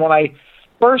 but when I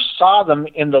first saw them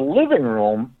in the living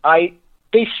room,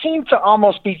 they seemed to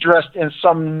almost be dressed in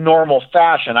some normal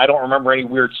fashion. I don't remember any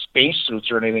weird spacesuits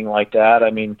or anything like that.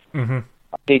 I mean,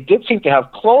 They did seem to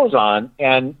have clothes on,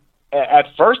 and at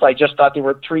first I just thought they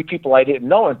were three people I didn't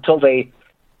know until they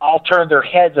all turned their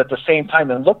heads at the same time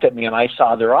and looked at me, and I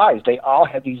saw their eyes. They all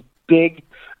had these big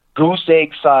goose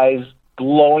egg-sized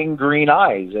glowing green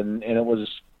eyes, and it was,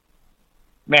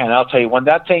 man, I'll tell you, when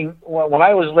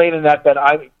I was laid in that bed,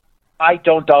 I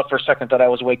don't doubt for a second that I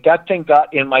was awake. That thing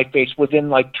got in my face, within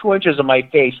like 2 inches of my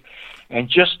face, and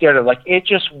just stared at it. Like, it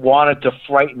just wanted to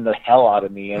frighten the hell out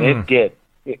of me, and it did.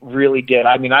 It really did.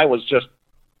 I mean, I've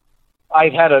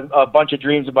had a bunch of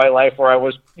dreams in my life where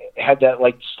I had that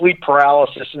like sleep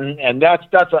paralysis, and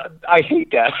I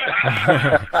hate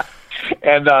that.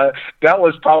 And that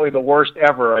was probably the worst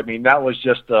ever. I mean, that was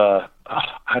just there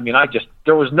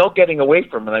was no getting away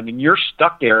from it. I mean, you're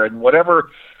stuck there, and whatever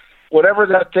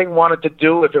that thing wanted to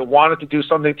do, if it wanted to do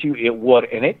something to you, it would,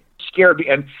 and it scared me.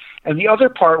 And the other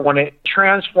part, when it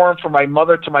transformed from my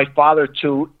mother to my father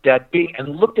to that being,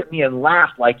 and looked at me and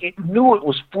laughed, like it knew it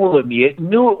was fooling me. It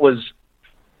knew it was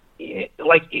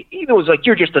like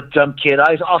you're just a dumb kid.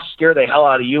 I'll scare the hell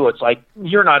out of you. It's like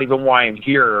you're not even why I'm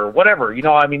here or whatever. You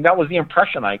know, I mean, that was the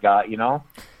impression I got. You know.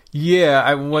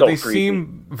 Yeah, they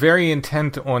seem very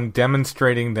intent on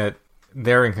demonstrating that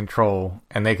they're in control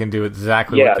and they can do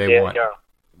exactly what they want. Yeah.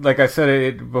 Like I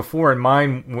said before in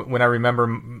mine, when I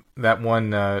remember that one,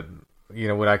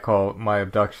 what I call my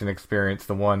abduction experience,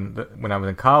 the one when I was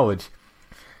in college.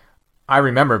 I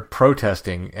remember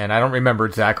protesting, and I don't remember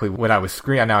exactly what I was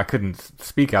screaming. Now, I couldn't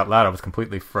speak out loud. I was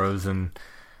completely frozen.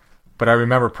 But I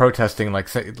remember protesting, like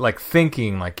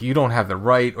thinking, like, you don't have the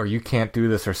right, or you can't do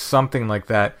this, or something like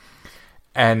that.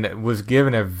 And was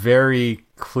given a very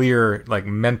clear, like,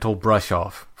 mental brush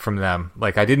off from them.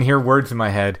 Like, I didn't hear words in my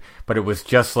head, but it was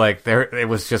just like,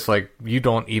 you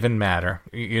don't even matter.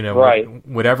 You know, right.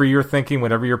 Whatever you're thinking,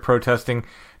 whatever you're protesting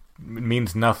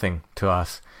means nothing to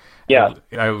us. Yeah,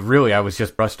 I was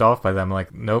just brushed off by them.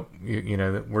 Like, nope,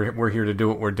 we're here to do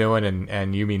what we're doing,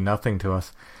 and you mean nothing to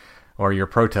us, or your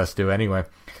protests do anyway.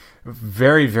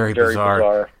 Very, very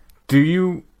bizarre. Do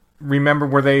you remember,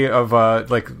 were they of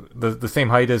like the same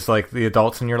height as like the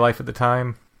adults in your life at the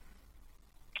time?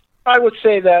 I would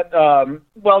say that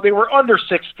they were under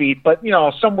 6 feet, but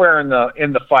somewhere in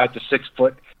the 5 to 6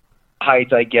 foot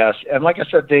height, I guess. And like I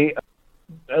said,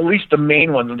 at least the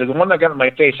main one, the one that got in my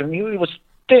face, I mean, he was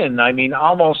thin. I mean,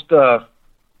 almost, I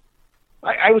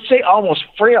would say almost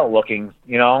frail looking,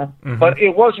 but he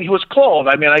was clothed.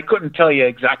 I mean, I couldn't tell you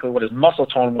exactly what his muscle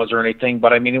tone was or anything,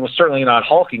 but I mean, it was certainly not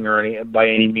hulking by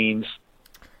any means.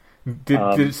 Did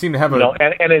it seem to have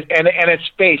and his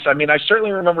face? I mean, I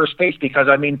certainly remember his face because,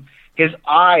 I mean, his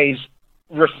eyes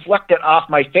reflected off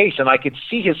my face, and I could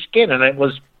see his skin, and it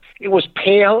was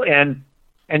pale and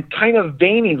kind of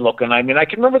veiny looking. I mean, I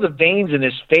can remember the veins in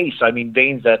his face. I mean,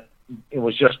 veins that it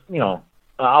was just,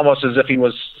 almost as if he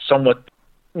was somewhat,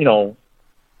 I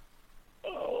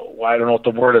don't know what the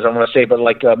word is I'm going to say, but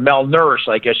like malnourished,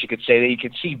 I guess you could say, that you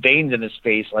could see veins in his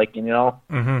face, like,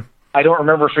 Mm-hmm. I don't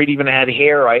remember if it even had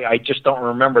hair. I just don't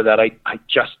remember that. I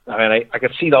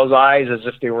could see those eyes as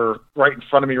if they were right in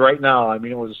front of me right now. I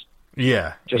mean, it was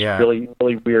just really,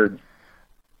 really weird.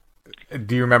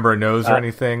 Do you remember a nose or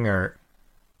anything? Or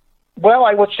well,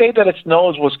 I would say that its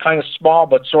nose was kind of small,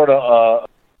 but sort of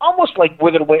almost like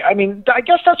withered away. I mean, I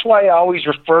guess that's why I always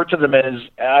refer to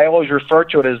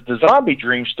it as the zombie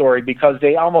dream story, because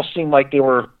they almost seemed like they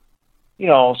were,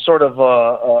 sort of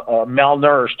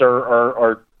malnourished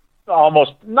or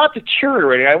almost not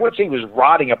deteriorating. I wouldn't say he was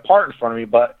rotting apart in front of me,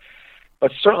 but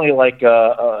certainly like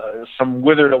some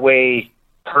withered away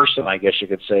person, I guess you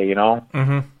could say.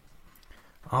 Mm-hmm.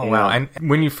 Oh wow! And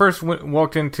when you first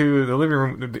walked into the living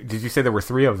room, did you say there were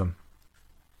 3 of them?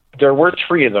 There were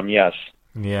 3 of them, yes.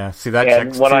 Yeah. See that.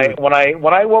 And when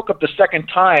I woke up the second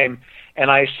time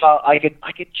and I saw, I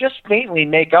could just faintly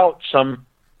make out some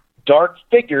dark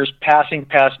figures passing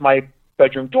past my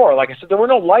bedroom door. Like I said, there were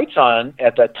no lights on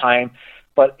at that time,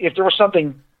 but if there was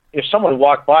if someone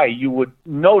walked by, you would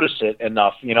notice it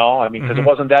enough, I mean, because it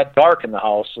wasn't that dark in the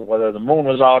house, whether the moon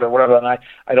was out or whatever, and I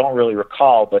don't really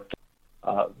recall, but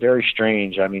very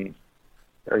strange. I mean,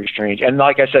 very strange. And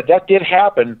like I said, that did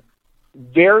happen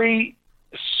very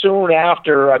soon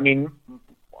after. I mean,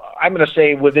 I'm going to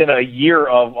say within a year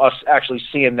of us actually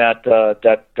seeing that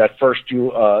first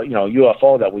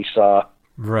UFO that we saw,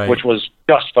 right, which was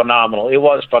just phenomenal. It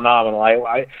was phenomenal.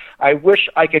 I wish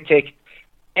I could take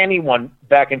anyone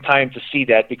back in time to see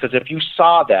that, because if you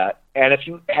saw that and if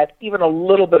you had even a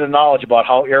little bit of knowledge about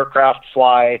how aircraft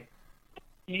fly,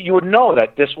 you would know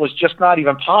that this was just not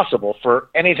even possible for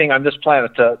anything on this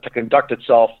planet to conduct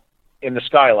itself in the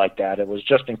sky like that. It was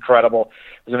just incredible.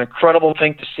 It was an incredible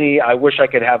thing to see. I wish I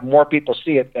could have more people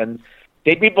see it, and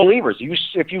they'd be believers.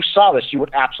 If you saw this, you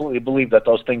would absolutely believe that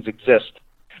those things exist,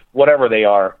 whatever they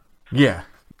are. Yeah.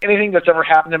 Anything that's ever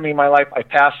happened to me in my life, I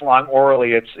pass along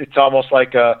orally. It's almost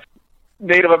like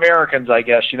Native Americans, I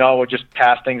guess, would just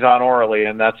pass things on orally,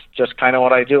 and that's just kind of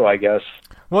what I do, I guess.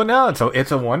 Well, no,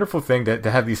 it's a wonderful thing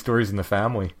to have these stories in the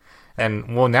family.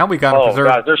 And well, now we got to preserve.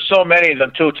 God, there's so many of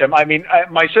them too, Tim. I mean,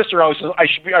 my sister always says I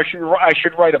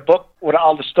should write a book with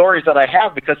all the stories that I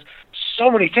have, because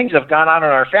so many things have gone on in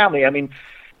our family. I mean,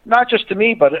 not just to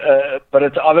me, but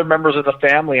it's other members of the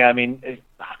family. I mean,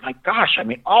 my gosh, I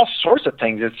mean, all sorts of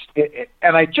things.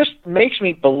 And it just makes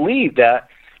me believe that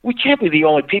we can't be the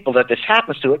only people that this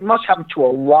happens to. It must happen to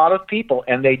a lot of people,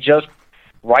 and they just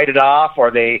write it off,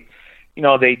 or they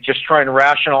just try and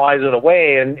rationalize it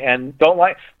away, and don't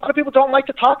like. A lot of people don't like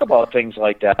to talk about things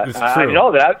like that. I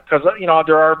know that because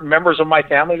there are members of my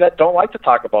family that don't like to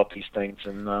talk about these things,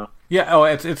 and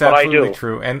it's absolutely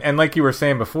true. And like you were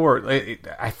saying before,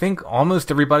 I think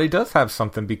almost everybody does have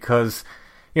something, because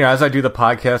as I do the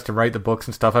podcast and write the books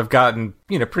and stuff, I've gotten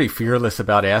pretty fearless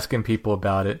about asking people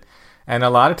about it. And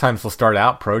a lot of times they'll start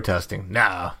out protesting.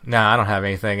 No, I don't have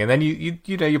anything. And then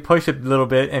you push it a little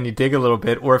bit and you dig a little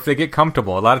bit, or if they get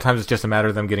comfortable, a lot of times it's just a matter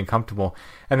of them getting comfortable,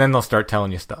 and then they'll start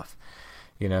telling you stuff.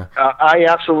 I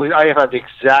have had the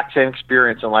exact same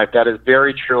experience in life. That is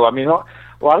very true. I mean, a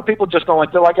lot of people just don't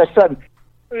like to. Like I said,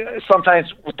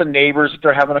 sometimes with the neighbors, if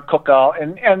they're having a cookout,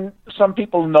 and some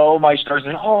people know my stories,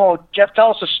 and Jeff,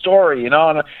 tell us a story, and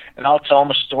I'll tell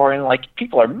them a story, and like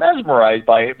people are mesmerized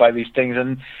by these things,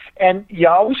 and you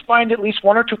always find at least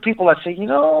 1 or 2 people that say,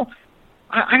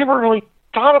 I never really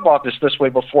thought about this way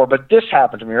before, but this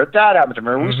happened to me, or that happened to me,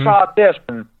 or we saw this,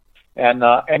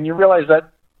 and you realize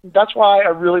that's why I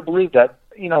really believe that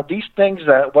these things,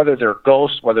 that whether they're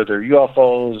ghosts, whether they're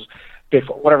UFOs,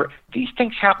 Bigfoot, whatever, these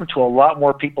things happen to a lot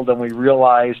more people than we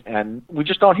realize, and we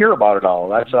just don't hear about it all.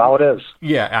 That's how it is.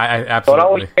 Yeah, I absolutely. So it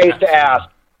always pays to ask.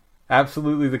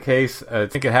 Absolutely the case. I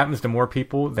think it happens to more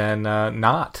people than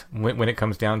not when it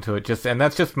comes down to it. And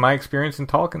that's just my experience in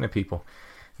talking to people,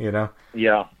 Yeah.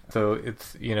 So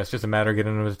it's it's just a matter of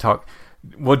getting them to talk.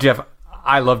 Well, Jeff,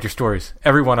 I loved your stories,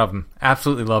 every one of them.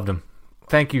 Absolutely loved them.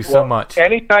 Thank you so much.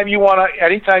 Anytime you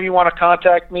wanna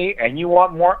contact me and you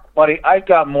want more, buddy, I've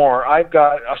got more. I've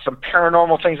got some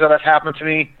paranormal things that have happened to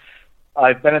me.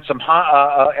 I've been in some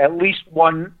at least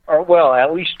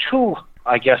 2,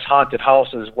 I guess, haunted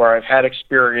houses where I've had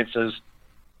experiences.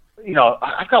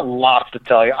 I've got lots to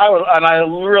tell you. I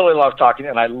really love talking,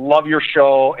 and I love your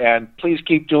show. And please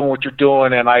keep doing what you're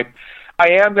doing. And I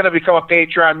am going to become a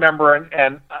Patreon member,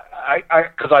 and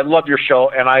because I love your show,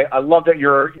 and I love that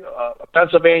you're a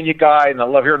Pennsylvania guy, and I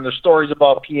love hearing the stories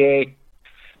about PA.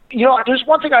 There's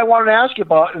one thing I wanted to ask you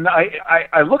about, and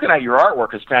I looking at your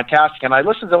artwork is fantastic, and I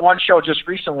listened to one show just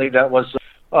recently that was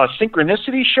a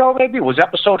Synchronicity show, maybe it was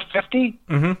episode 50.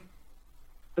 Mm-hmm.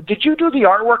 Did you do the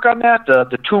artwork on that?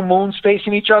 The 2 moons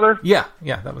facing each other? Yeah,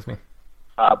 that was me.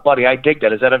 Buddy, I dig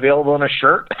that. Is that available in a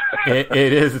shirt? It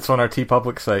is. It's on our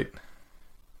TeePublic site.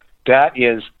 That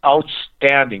is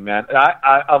outstanding, man.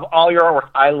 I of all your artwork,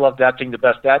 I love that thing the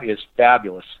best. That is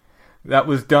fabulous. That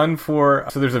was done for...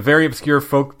 So there's a very obscure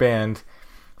folk band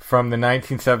from the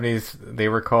 1970s. They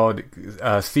were called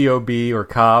COB or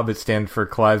Cobb. It stands for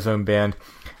Clive's Own Band.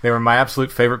 They were my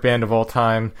absolute favorite band of all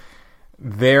time.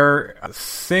 Their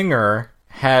singer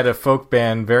had a folk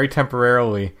band very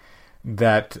temporarily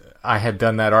that I had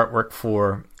done that artwork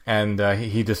for, and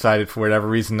he decided for whatever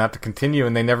reason not to continue,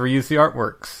 and they never used the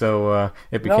artwork. So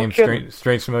it became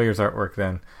Strange Familiars artwork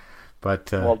then.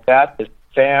 But well, that is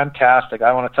fantastic.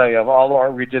 I want to tell you, of all the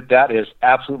art we did, that is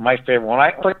absolutely my favorite. When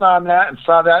I clicked on that and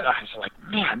saw that, I was like,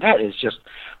 man, that is just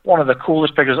one of the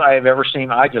coolest pictures I have ever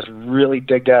seen. I just really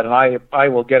dig that, and I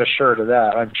will get a shirt of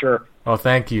that, I'm sure. Well,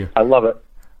 thank you. I love it.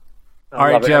 All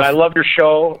right, Jeff. And I love your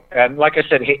show. And like I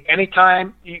said, hey,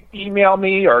 anytime you email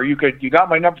me or you got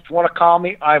my number if you want to call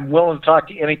me, I'm willing to talk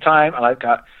to you anytime. And I've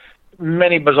got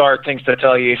many bizarre things to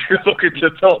tell you. If you're looking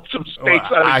to fill up some space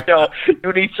on a show,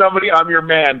 you need somebody, I'm your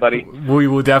man, buddy. We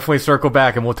will definitely circle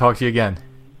back and we'll talk to you again.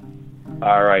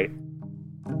 All right.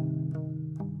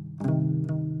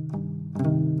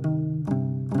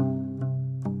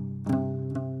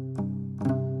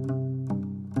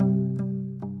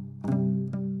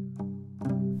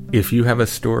 If you have a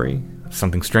story,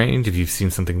 something strange, if you've seen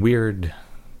something weird,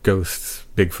 ghosts,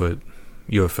 Bigfoot,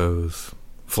 UFOs,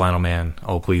 Flannel Man,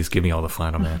 oh, please give me all the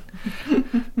Flannel Man.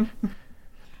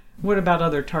 What about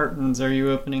other tartans? Are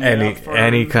you opening it up for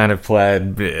any kind of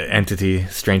plaid entity,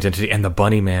 strange entity, and the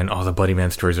Bunny Man? Oh, the Bunny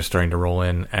Man stories are starting to roll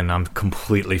in, and I'm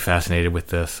completely fascinated with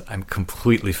this. I'm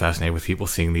completely fascinated with people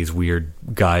seeing these weird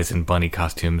guys in bunny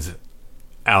costumes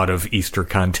out of Easter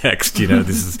context. You know,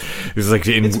 this is like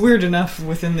it's weird enough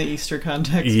within the Easter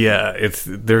context. Yeah,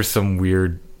 there's some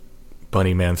weird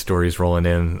Bunny Man stories rolling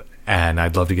in, and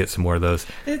I'd love to get some more of those.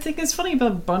 I think it's funny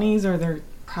about bunnies are they're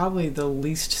probably the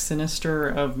least sinister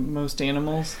of most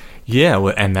animals. Yeah,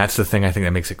 well, and that's the thing I think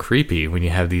that makes it creepy when you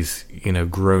have these,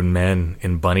 grown men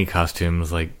in bunny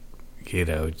costumes, like,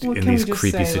 in these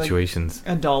creepy situations.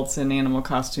 Like, adults in animal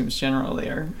costumes generally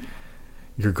are.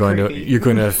 You're going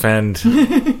to offend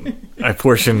a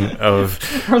portion of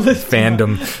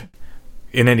fandom.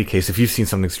 In any case, if you've seen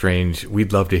something strange,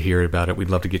 we'd love to hear about it. We'd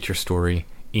love to get your story.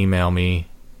 Email me,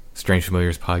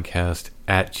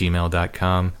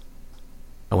 strangefamiliarspodcast@gmail.com.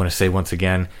 I want to say once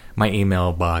again, my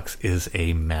email box is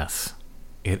a mess.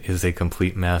 It is a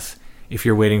complete mess. If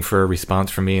you're waiting for a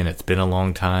response from me and it's been a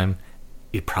long time,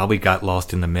 it probably got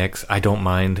lost in the mix. I don't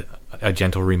mind a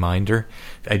gentle reminder.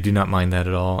 I do not mind that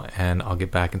at all, and I'll get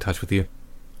back in touch with you.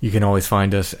 You can always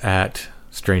find us at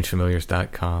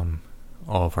strangefamiliars.com.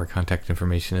 All of our contact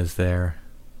information is there.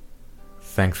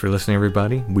 Thanks for listening,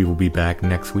 everybody. We will be back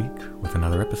next week with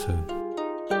another episode.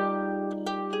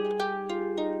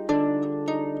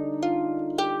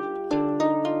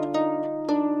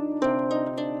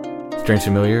 Strange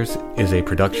Familiars is a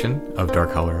production of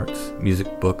Dark Holler Arts.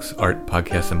 Music, books, art,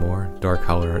 podcasts, and more.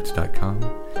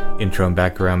 darkhollerarts.com. Intro and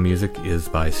background music is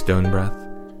by Stone Breath.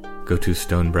 Go to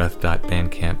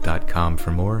stonebreath.bandcamp.com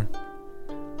for more.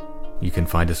 You can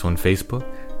find us on Facebook,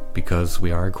 because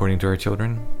we are, according to our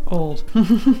children, old.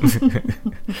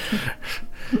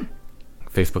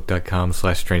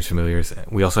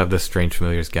 Facebook.com/strangefamiliars. We also have the Strange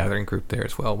Familiars Gathering group there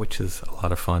as well, which is a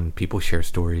lot of fun. People share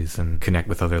stories and connect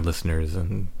with other listeners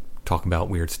and talk about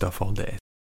weird stuff all day.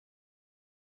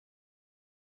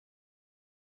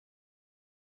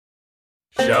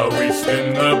 Shall we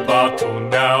spin the bottle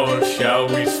now, or shall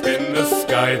we spin the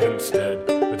sky instead?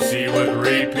 Let's see what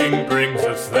raping brings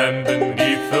us then,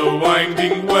 beneath the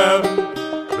winding web,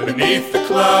 beneath the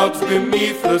clouds,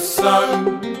 beneath the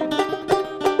sun,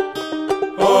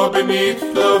 or beneath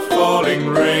the falling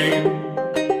rain,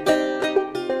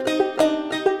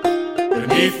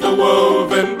 beneath the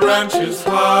woven branches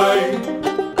high,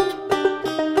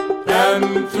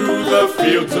 and through the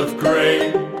fields of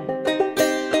grain.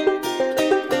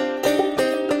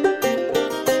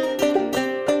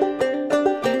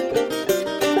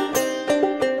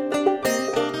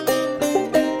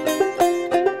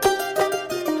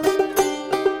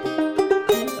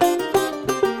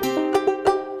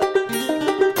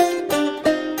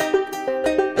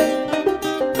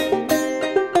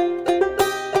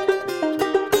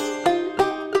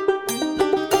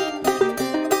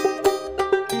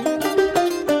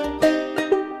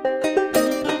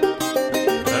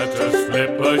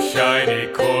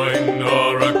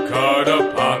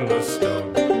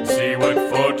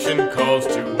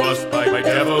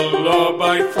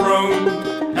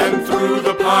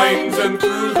 And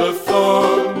through the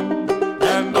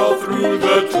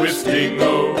twisting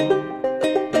O.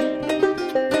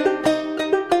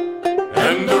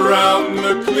 And around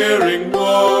the clearing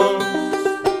walls,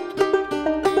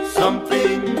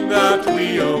 something that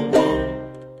we awoke.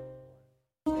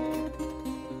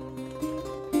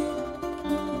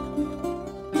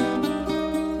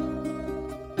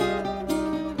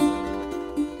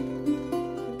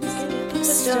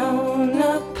 Stone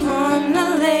upon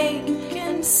the lake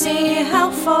and see how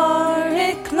far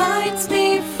it glides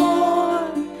before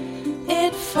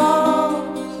it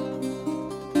falls.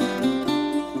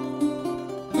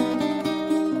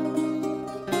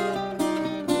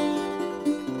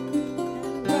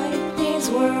 Write these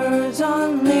words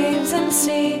on leaves and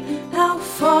see how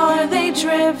far they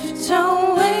drift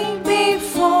away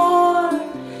before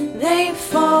they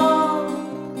fall.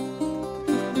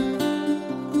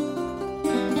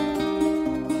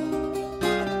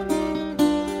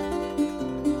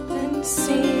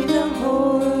 See the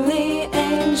holy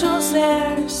angels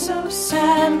there, so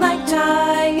sad like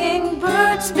dying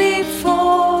birds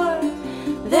before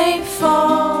they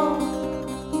fall.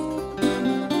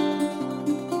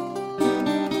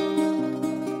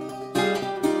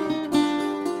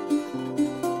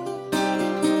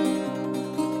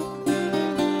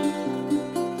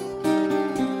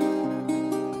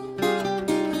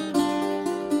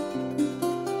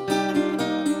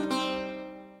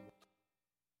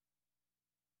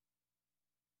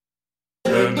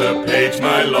 Turn the page,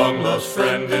 my long-lost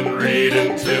friend, and read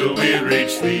until we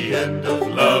reach the end of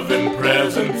love and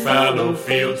present fallow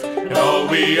fields, and all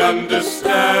we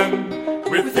understand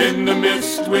within the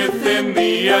mist, within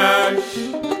the ash,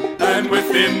 and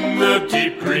within the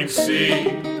deep green sea,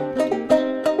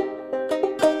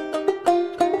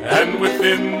 and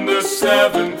within the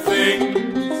seven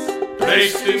things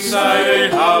placed inside a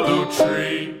hollow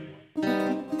tree.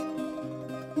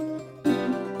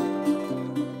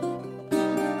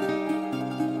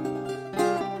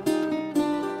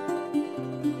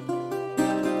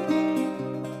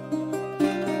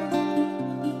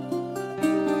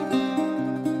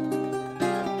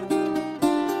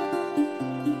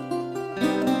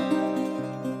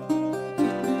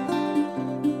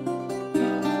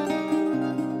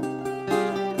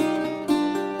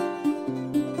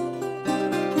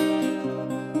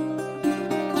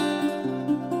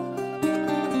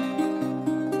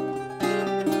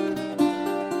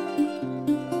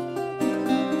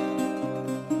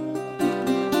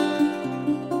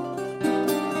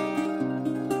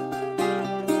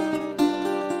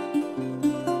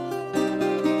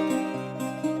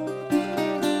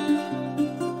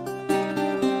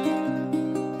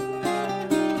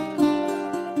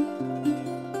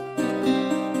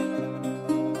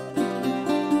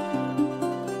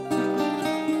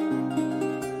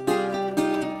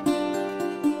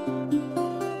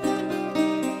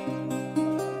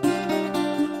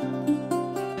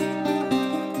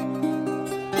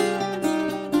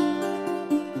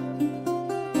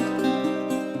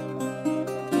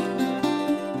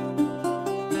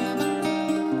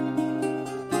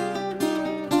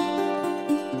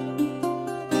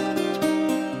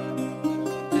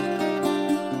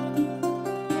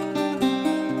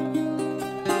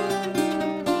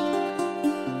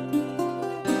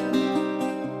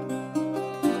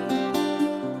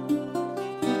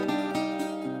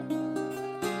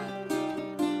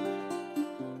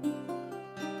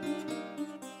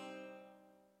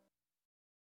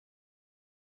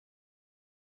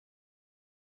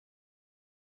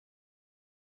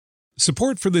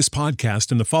 Support for this podcast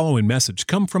and the following message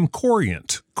come from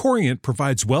Corient. Corient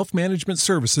provides wealth management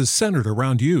services centered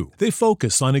around you. They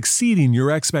focus on exceeding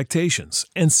your expectations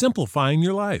and simplifying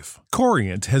your life.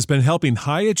 Corient has been helping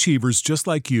high achievers just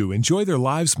like you enjoy their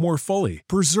lives more fully,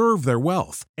 preserve their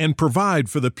wealth, and provide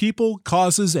for the people,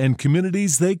 causes, and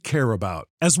communities they care about.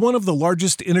 As one of the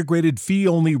largest integrated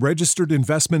fee-only registered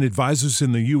investment advisors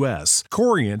in the U.S.,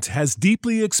 Corient has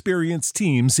deeply experienced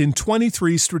teams in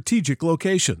 23 strategic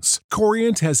locations.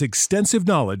 Corient has extensive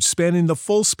knowledge spanning the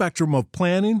full spectrum of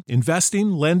planning,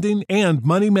 investing, lending, and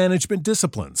money management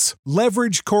disciplines.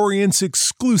 Leverage Corient's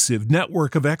exclusive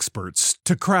network of experts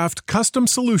to craft custom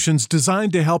solutions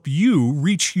designed to help you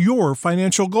reach your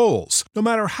financial goals, no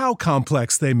matter how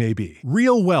complex they may be.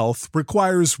 Real wealth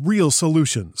requires real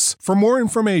solutions. For more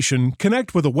information,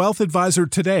 connect with a wealth advisor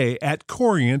today at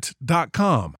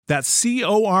Corient.com. That's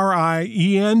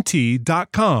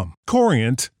Corient.com.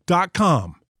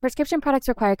 Corient.com. Prescription products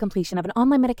require completion of an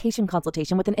online medication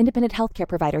consultation with an independent healthcare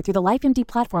provider through the LifeMD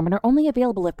platform and are only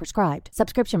available if prescribed.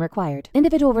 Subscription required.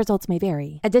 Individual results may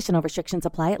vary. Additional restrictions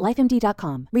apply at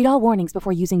LifeMD.com. Read all warnings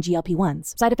before using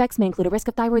GLP-1s. Side effects may include a risk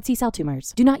of thyroid C-cell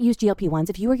tumors. Do not use GLP-1s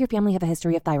if you or your family have a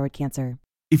history of thyroid cancer.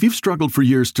 If you've struggled for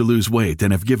years to lose weight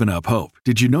and have given up hope,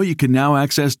 did you know you can now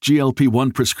access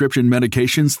GLP-1 prescription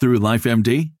medications through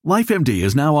LifeMD? LifeMD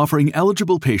is now offering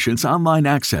eligible patients online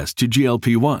access to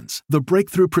GLP-1s, the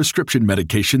breakthrough prescription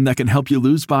medication that can help you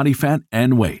lose body fat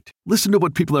and weight. Listen to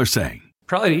what people are saying.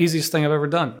 Probably the easiest thing I've ever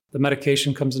done. The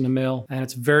medication comes in the mail, and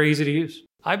it's very easy to use.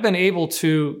 I've been able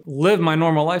to live my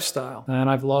normal lifestyle, and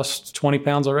I've lost 20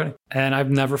 pounds already, and I've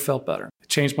never felt better. It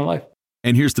changed my life.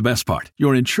 And here's the best part.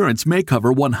 Your insurance may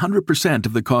cover 100%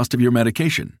 of the cost of your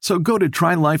medication. So go to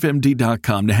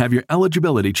TryLifeMD.com to have your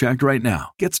eligibility checked right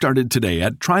now. Get started today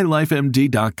at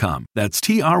TryLifeMD.com. That's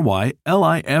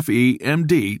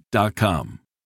TryLifeMD.com.